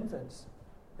baptize infants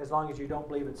as long as you don't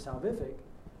believe it's salvific.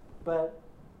 But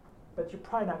you're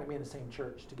probably not going to be in the same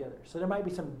church together. So there might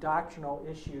be some doctrinal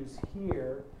issues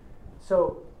here.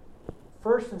 So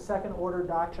first and second order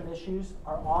doctrine issues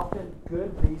are often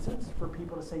good reasons for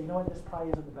people to say, you know what, this probably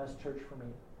isn't the best church for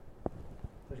me.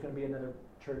 There's going to be another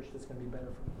church that's going to be better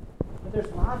for me. But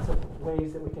there's lots of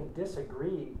ways that we can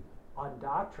disagree on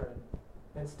doctrine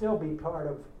and still be part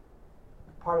of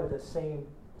the same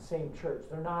church.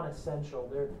 They're not essential.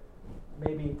 They're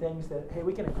maybe things that, hey,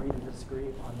 we can agree to disagree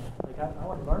on that. Like, I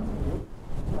want to learn from you,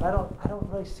 but I don't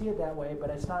really see it that way, but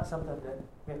it's not something that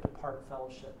we have to part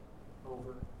fellowship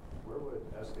over. Where would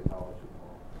eschatology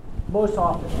fall? Most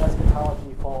often,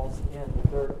 eschatology falls in the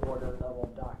third order level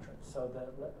of doctrine. So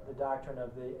the doctrine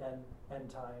of the end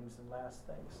times and last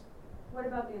things. What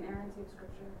about the inerrancy of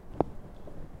Scripture?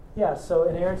 Yeah, so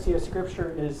inerrancy of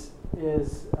Scripture is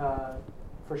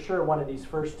for sure one of these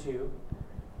first two.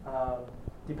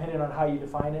 Depending on how you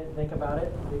define it and think about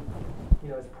it,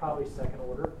 it's probably second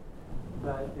order.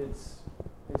 But it's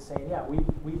saying, yeah,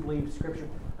 we believe Scripture.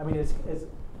 I mean, it's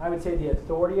I would say the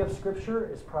authority of Scripture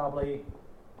is probably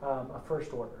a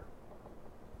first order.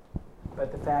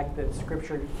 But the fact that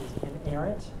Scripture is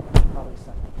inerrant, probably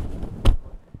second.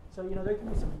 So, there can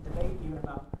be some debate even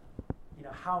about,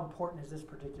 how important is this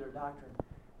particular doctrine.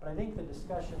 But I think the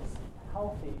discussion is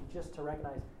healthy just to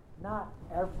recognize not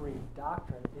every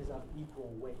doctrine is of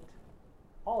equal weight.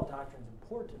 All doctrine is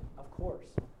important, of course,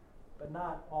 but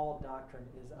not all doctrine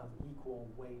is of equal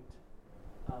weight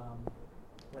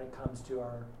when it comes to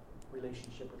our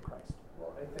relationship with Christ.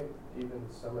 Well, I think even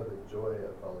some of the joy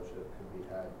of fellowship can be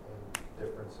had in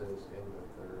differences in the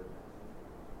third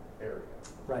area.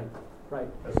 Right.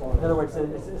 In other words,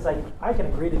 it's like I can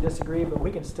agree to disagree, but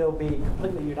we can still be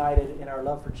completely united in our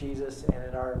love for Jesus and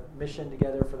in our mission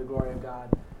together for the glory of God.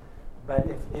 But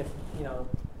if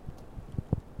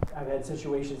I've had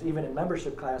situations even in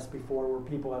membership class before where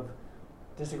people have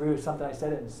disagreed with something I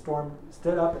said and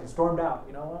stood up and stormed out.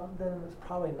 Well, then it's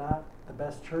probably not the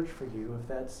best church for you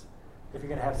if you're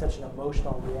going to have such an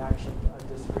emotional reaction on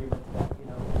disagreement. That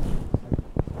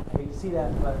I hate to see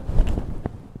that, but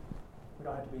we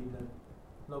don't have to be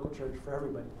the local church for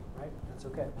everybody, right? That's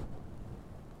okay.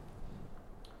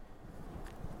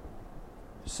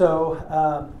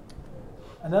 So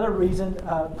another reason,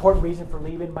 important reason for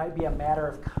leaving might be a matter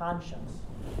of conscience.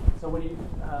 So when you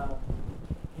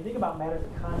think about matters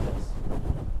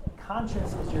of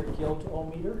conscience is your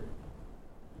guilt-o-meter.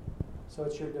 So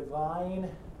it's your divine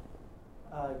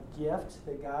gift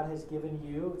that God has given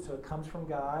you. So it comes from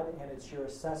God, and it's your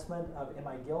assessment of, am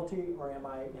I guilty or am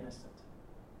I innocent?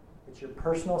 It's your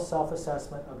personal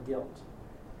self-assessment of guilt.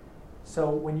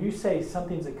 So when you say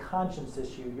something's a conscience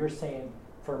issue, you're saying,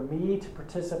 for me to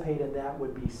participate in that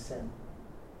would be sin.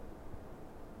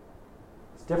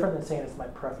 It's different than saying it's my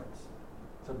preference.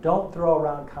 So don't throw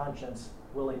around conscience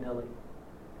willy-nilly,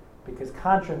 because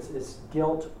conscience is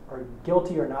guilt or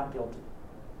guilty or not guilty,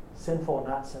 sinful or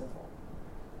not sinful.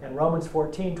 And Romans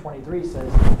 14:23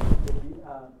 says,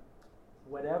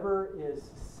 whatever is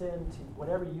sin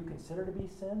whatever you consider to be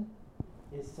sin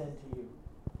is sin to you.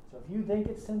 So if you think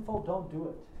it's sinful, don't do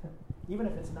it. Even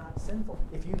if it's not sinful.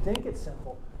 If you think it's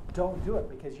sinful, don't do it,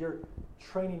 because you're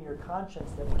training your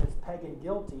conscience that when it's pegging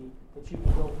guilty, that you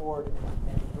can go forward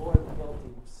and ignore the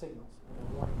guilty signals in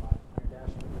the warning light on your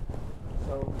dashboard.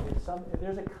 So if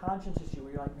there's a conscience issue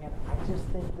where you're like, man, I just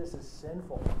think this is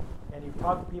sinful, and you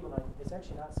talk to people like, it's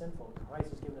actually not sinful.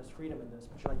 Christ has given us freedom in this.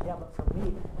 But you're like, yeah, but for me,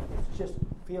 it just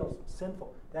feels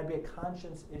sinful. That'd be a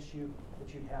conscience issue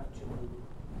that you'd have to move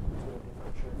to a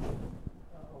different church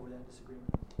over that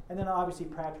disagreement. And then obviously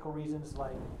practical reasons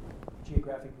like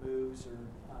geographic moves or,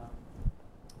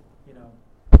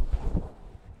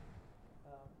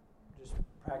 just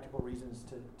practical reasons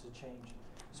to change.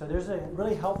 So there's a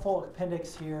really helpful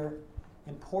appendix here.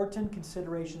 Important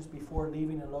considerations before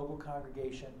leaving a local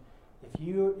congregation.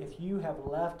 If you have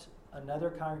left another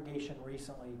congregation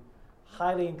recently,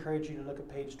 highly encourage you to look at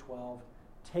page 12.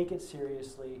 Take it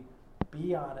seriously.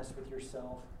 Be honest with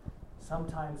yourself.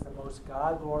 Sometimes the most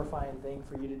God-glorifying thing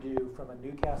for you to do from a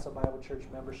Newcastle Bible Church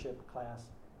membership class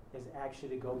is actually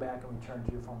to go back and return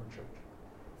to your former church.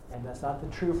 And that's not the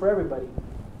true for everybody.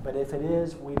 But if it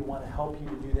is, we want to help you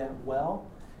to do that well.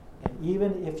 And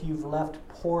even if you've left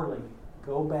poorly,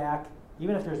 go back,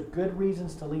 even if there's good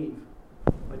reasons to leave,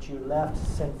 but you left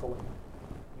sinfully.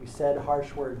 You said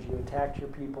harsh words, you attacked your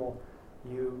people,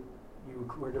 you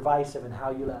were divisive in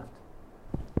how you left.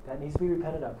 That needs to be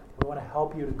repented of. We want to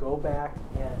help you to go back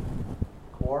and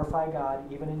glorify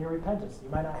God even in your repentance. You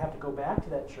might not have to go back to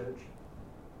that church,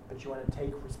 but you want to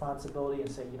take responsibility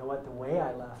and say, you know what, the way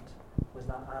I left was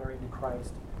not honoring to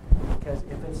Christ. Because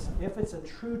if it's a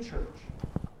true church,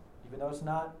 even though it's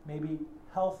not maybe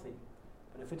healthy,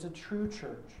 but if it's a true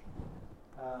church,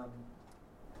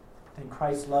 then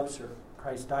Christ loves her.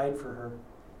 Christ died for her,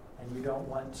 and you don't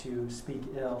want to speak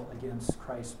ill against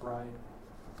Christ's bride.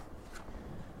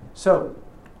 So,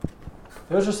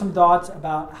 those are some thoughts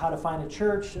about how to find a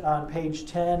church on page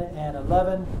 10 and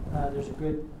 11. There's a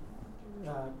good,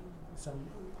 some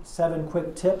 7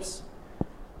 quick tips.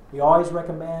 We always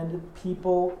recommend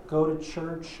people go to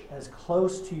church as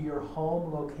close to your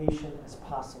home location as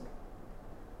possible.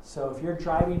 So if you're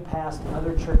driving past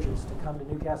other churches to come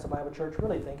to Newcastle Bible Church,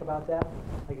 really think about that.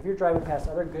 Like if you're driving past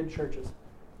other good churches,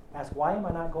 ask, why am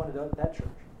I not going to that church?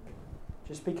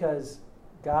 Just because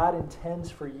God intends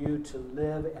for you to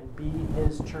live and be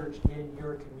His church in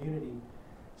your community.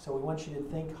 So we want you to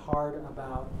think hard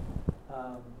about,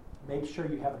 make sure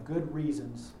you have good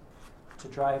reasons to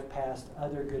drive past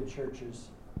other good churches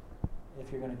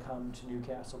if you're going to come to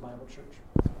Newcastle Bible Church.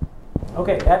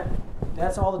 Okay,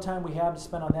 that's all the time we have to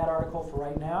spend on that article for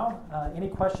right now. Any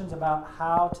questions about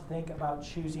how to think about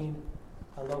choosing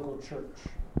a local church?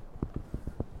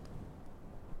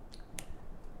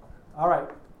 All right.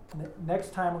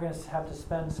 Next time we're going to have to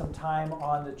spend some time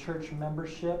on the church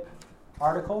membership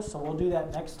article, so we'll do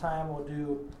that next time. We'll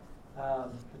do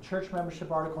the church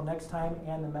membership article next time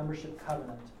and the membership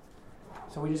covenant.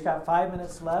 So we just got 5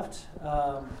 minutes left.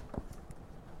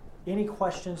 Any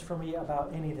questions for me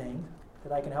about anything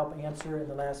that I can help answer in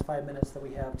the last 5 minutes that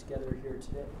we have together here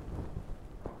today?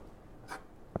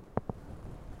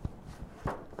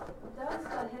 Does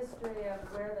the history of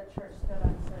where the church stood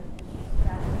on certain issues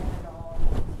factor in at all to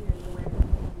the way that we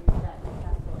view that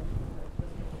Newcastle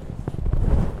church?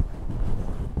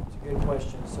 It's a good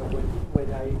question. So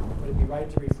would it be right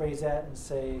to rephrase that and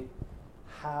say,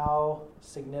 how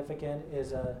significant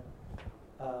is a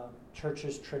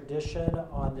church's tradition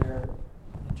on their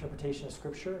interpretation of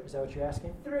Scripture? Is that what you're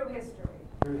asking? Through history.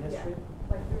 Through history?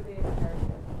 Yeah, like through the entire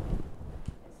history.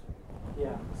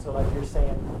 Yeah, so like you're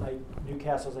saying, like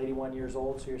Newcastle's 81 years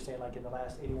old, so you're saying like in the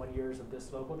last 81 years of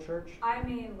this local church? I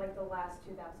mean like the last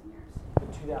 2,000 years. The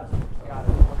 2,000 years. Got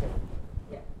it. Okay.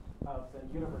 Yeah. Of the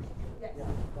universal church. Yes. Yeah,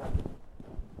 got it.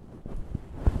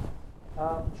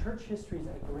 Church history is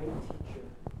a great teacher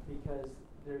because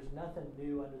there's nothing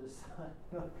new under the sun.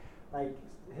 Like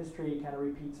history kind of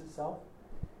repeats itself.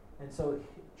 And so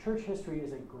church history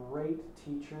is a great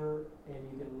teacher,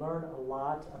 and you can learn a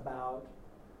lot about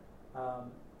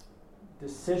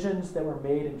decisions that were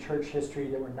made in church history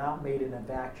that were not made in a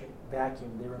vacuum.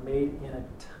 They were made in a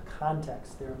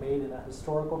context. They were made in a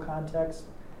historical context,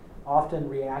 often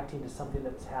reacting to something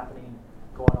that's happening,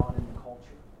 going on in the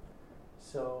culture.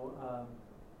 So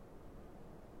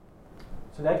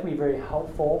that can be very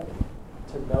helpful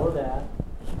to know that.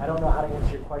 I don't know how to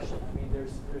answer your question. I mean,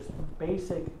 there's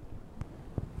basic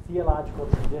theological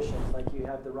traditions, like you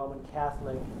have the Roman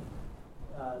Catholic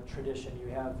tradition,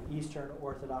 you have Eastern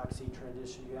Orthodoxy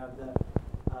tradition, you have the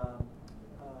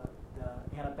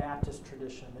Anabaptist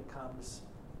tradition that comes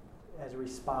as a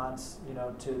response,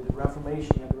 to the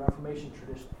Reformation. You have the Reformation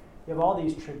tradition. You have all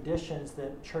these traditions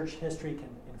that church history can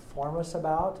inform us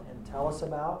about and tell us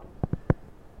about.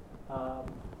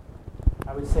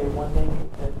 I would say one thing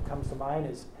that comes to mind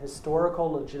is historical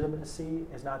legitimacy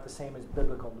is not the same as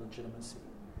biblical legitimacy.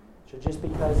 So just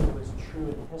because it was true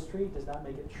in history does not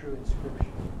make it true in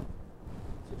Scripture.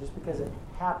 So just because it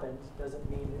happened doesn't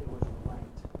mean it was right.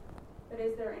 But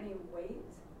is there any weight?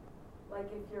 Like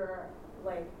if you're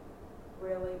like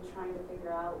really trying to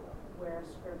figure out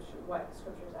what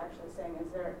Scripture is actually saying, is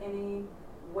there any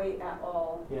weight at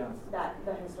all that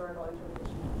the historical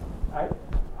interpretation has?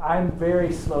 I'm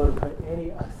very slow to put any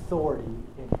authority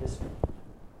in history.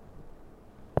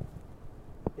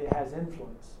 It has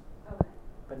influence,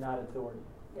 but not authority.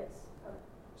 Yes. Okay.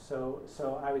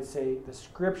 So I would say the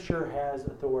Scripture has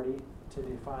authority to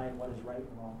define what is right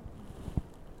and wrong.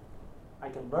 I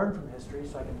can learn from history,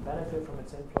 so I can benefit from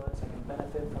its influence, I can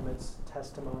benefit from its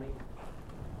testimony,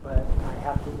 but I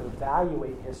have to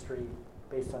evaluate history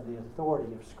based on the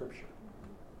authority of Scripture,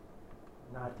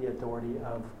 not the authority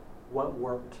of what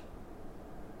worked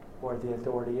or the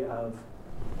authority of...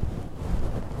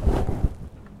 So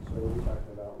are we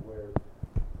talking about where,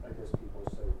 I guess people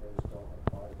say things don't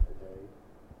apply today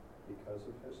because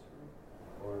of history?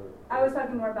 Or I was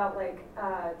talking more about like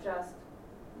just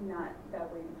not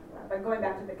that we, but going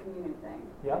back to the communion thing.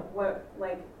 Yeah.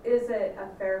 Is it a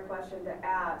fair question to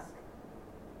ask?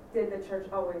 Did the church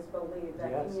always believe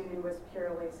that Yes. communion was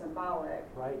purely symbolic?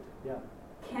 Right, yeah.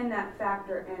 Can that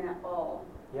factor in at all?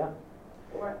 Yeah.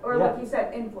 Or Yeah. like you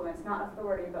said, influence, not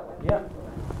authority, but like Yeah.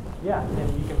 influence. Yeah,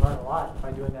 and you can learn a lot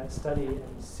by doing that study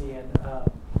and seeing,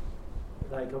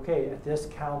 okay, at this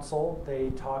council, they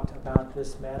talked about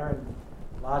this matter, and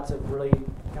lots of really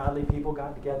godly people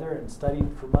got together and studied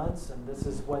for months, and this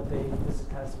is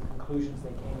kind of some conclusions they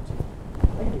came to.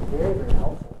 They can be very, very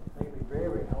helpful. They can be very,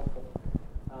 very helpful.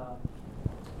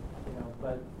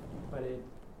 But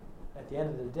at the end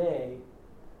of the day,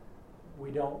 we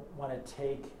don't want to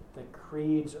take the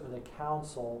creeds or the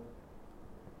council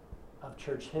of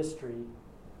church history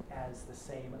as the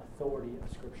same authority of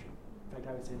Scripture. In fact,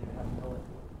 I would say they have no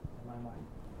authority in my mind.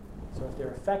 So if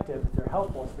they're effective, if they're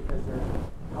helpful, it's because they're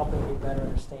helping me better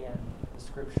understand the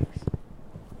Scriptures.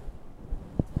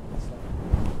 So,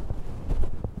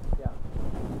 yeah.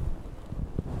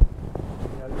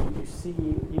 You see,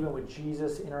 even with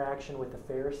Jesus' interaction with the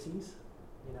Pharisees,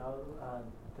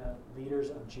 the leaders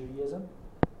of Judaism,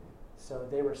 so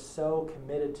they were so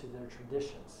committed to their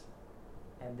traditions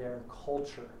and their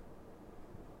culture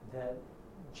that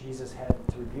Jesus had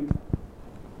to rebuke them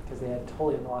because they had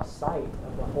totally lost sight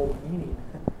of the whole meaning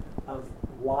of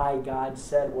why God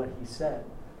said what he said,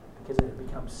 because it had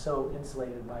become so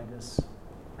insulated by this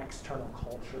external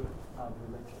culture of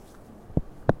religion.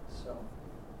 So,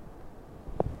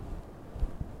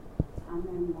 How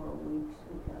many more weeks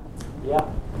we got? yeah.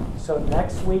 So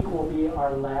next week will be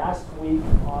our last week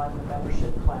on the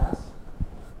membership class.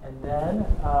 And then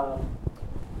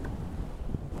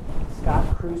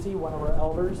Scott Cruzy, one of our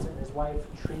elders, and his wife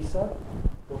Teresa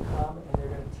will come, and they're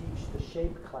going to teach the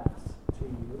SHAPE class to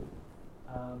you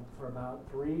for about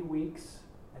 3 weeks.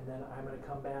 And then I'm going to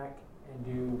come back and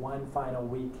do one final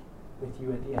week with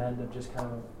you at the end of just kind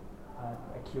of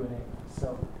a Q&A.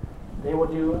 So they will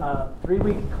do a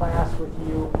 3-week class with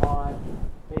you on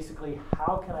basically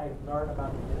how can I learn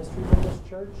about the ministry of this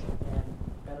church and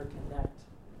better connect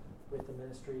with the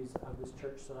ministries of this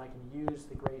church so that I can use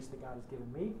the grace that God has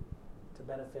given me to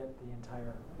benefit the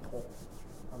entire whole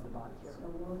of the body here. So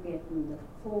we're getting the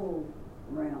full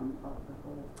realm of the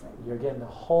whole thing. You're getting the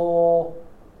whole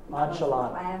Because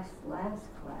enchilada. the last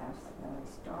class that I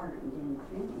started and didn't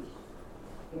finish,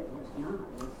 it was not. It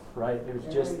was Right, it was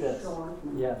very just this. short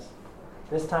and- Yes.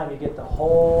 This time you get the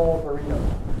whole burrito.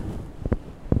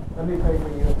 Let me pray for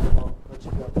you and we'll let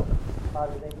you go.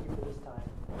 Father, thank you for this time.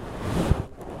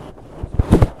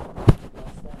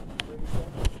 Bless them, embrace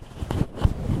them.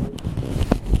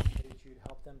 Pray that you'd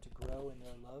help them to grow in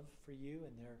their love for you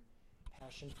and their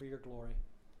passion for your glory.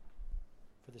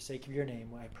 For the sake of your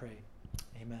name, I pray.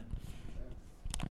 Amen.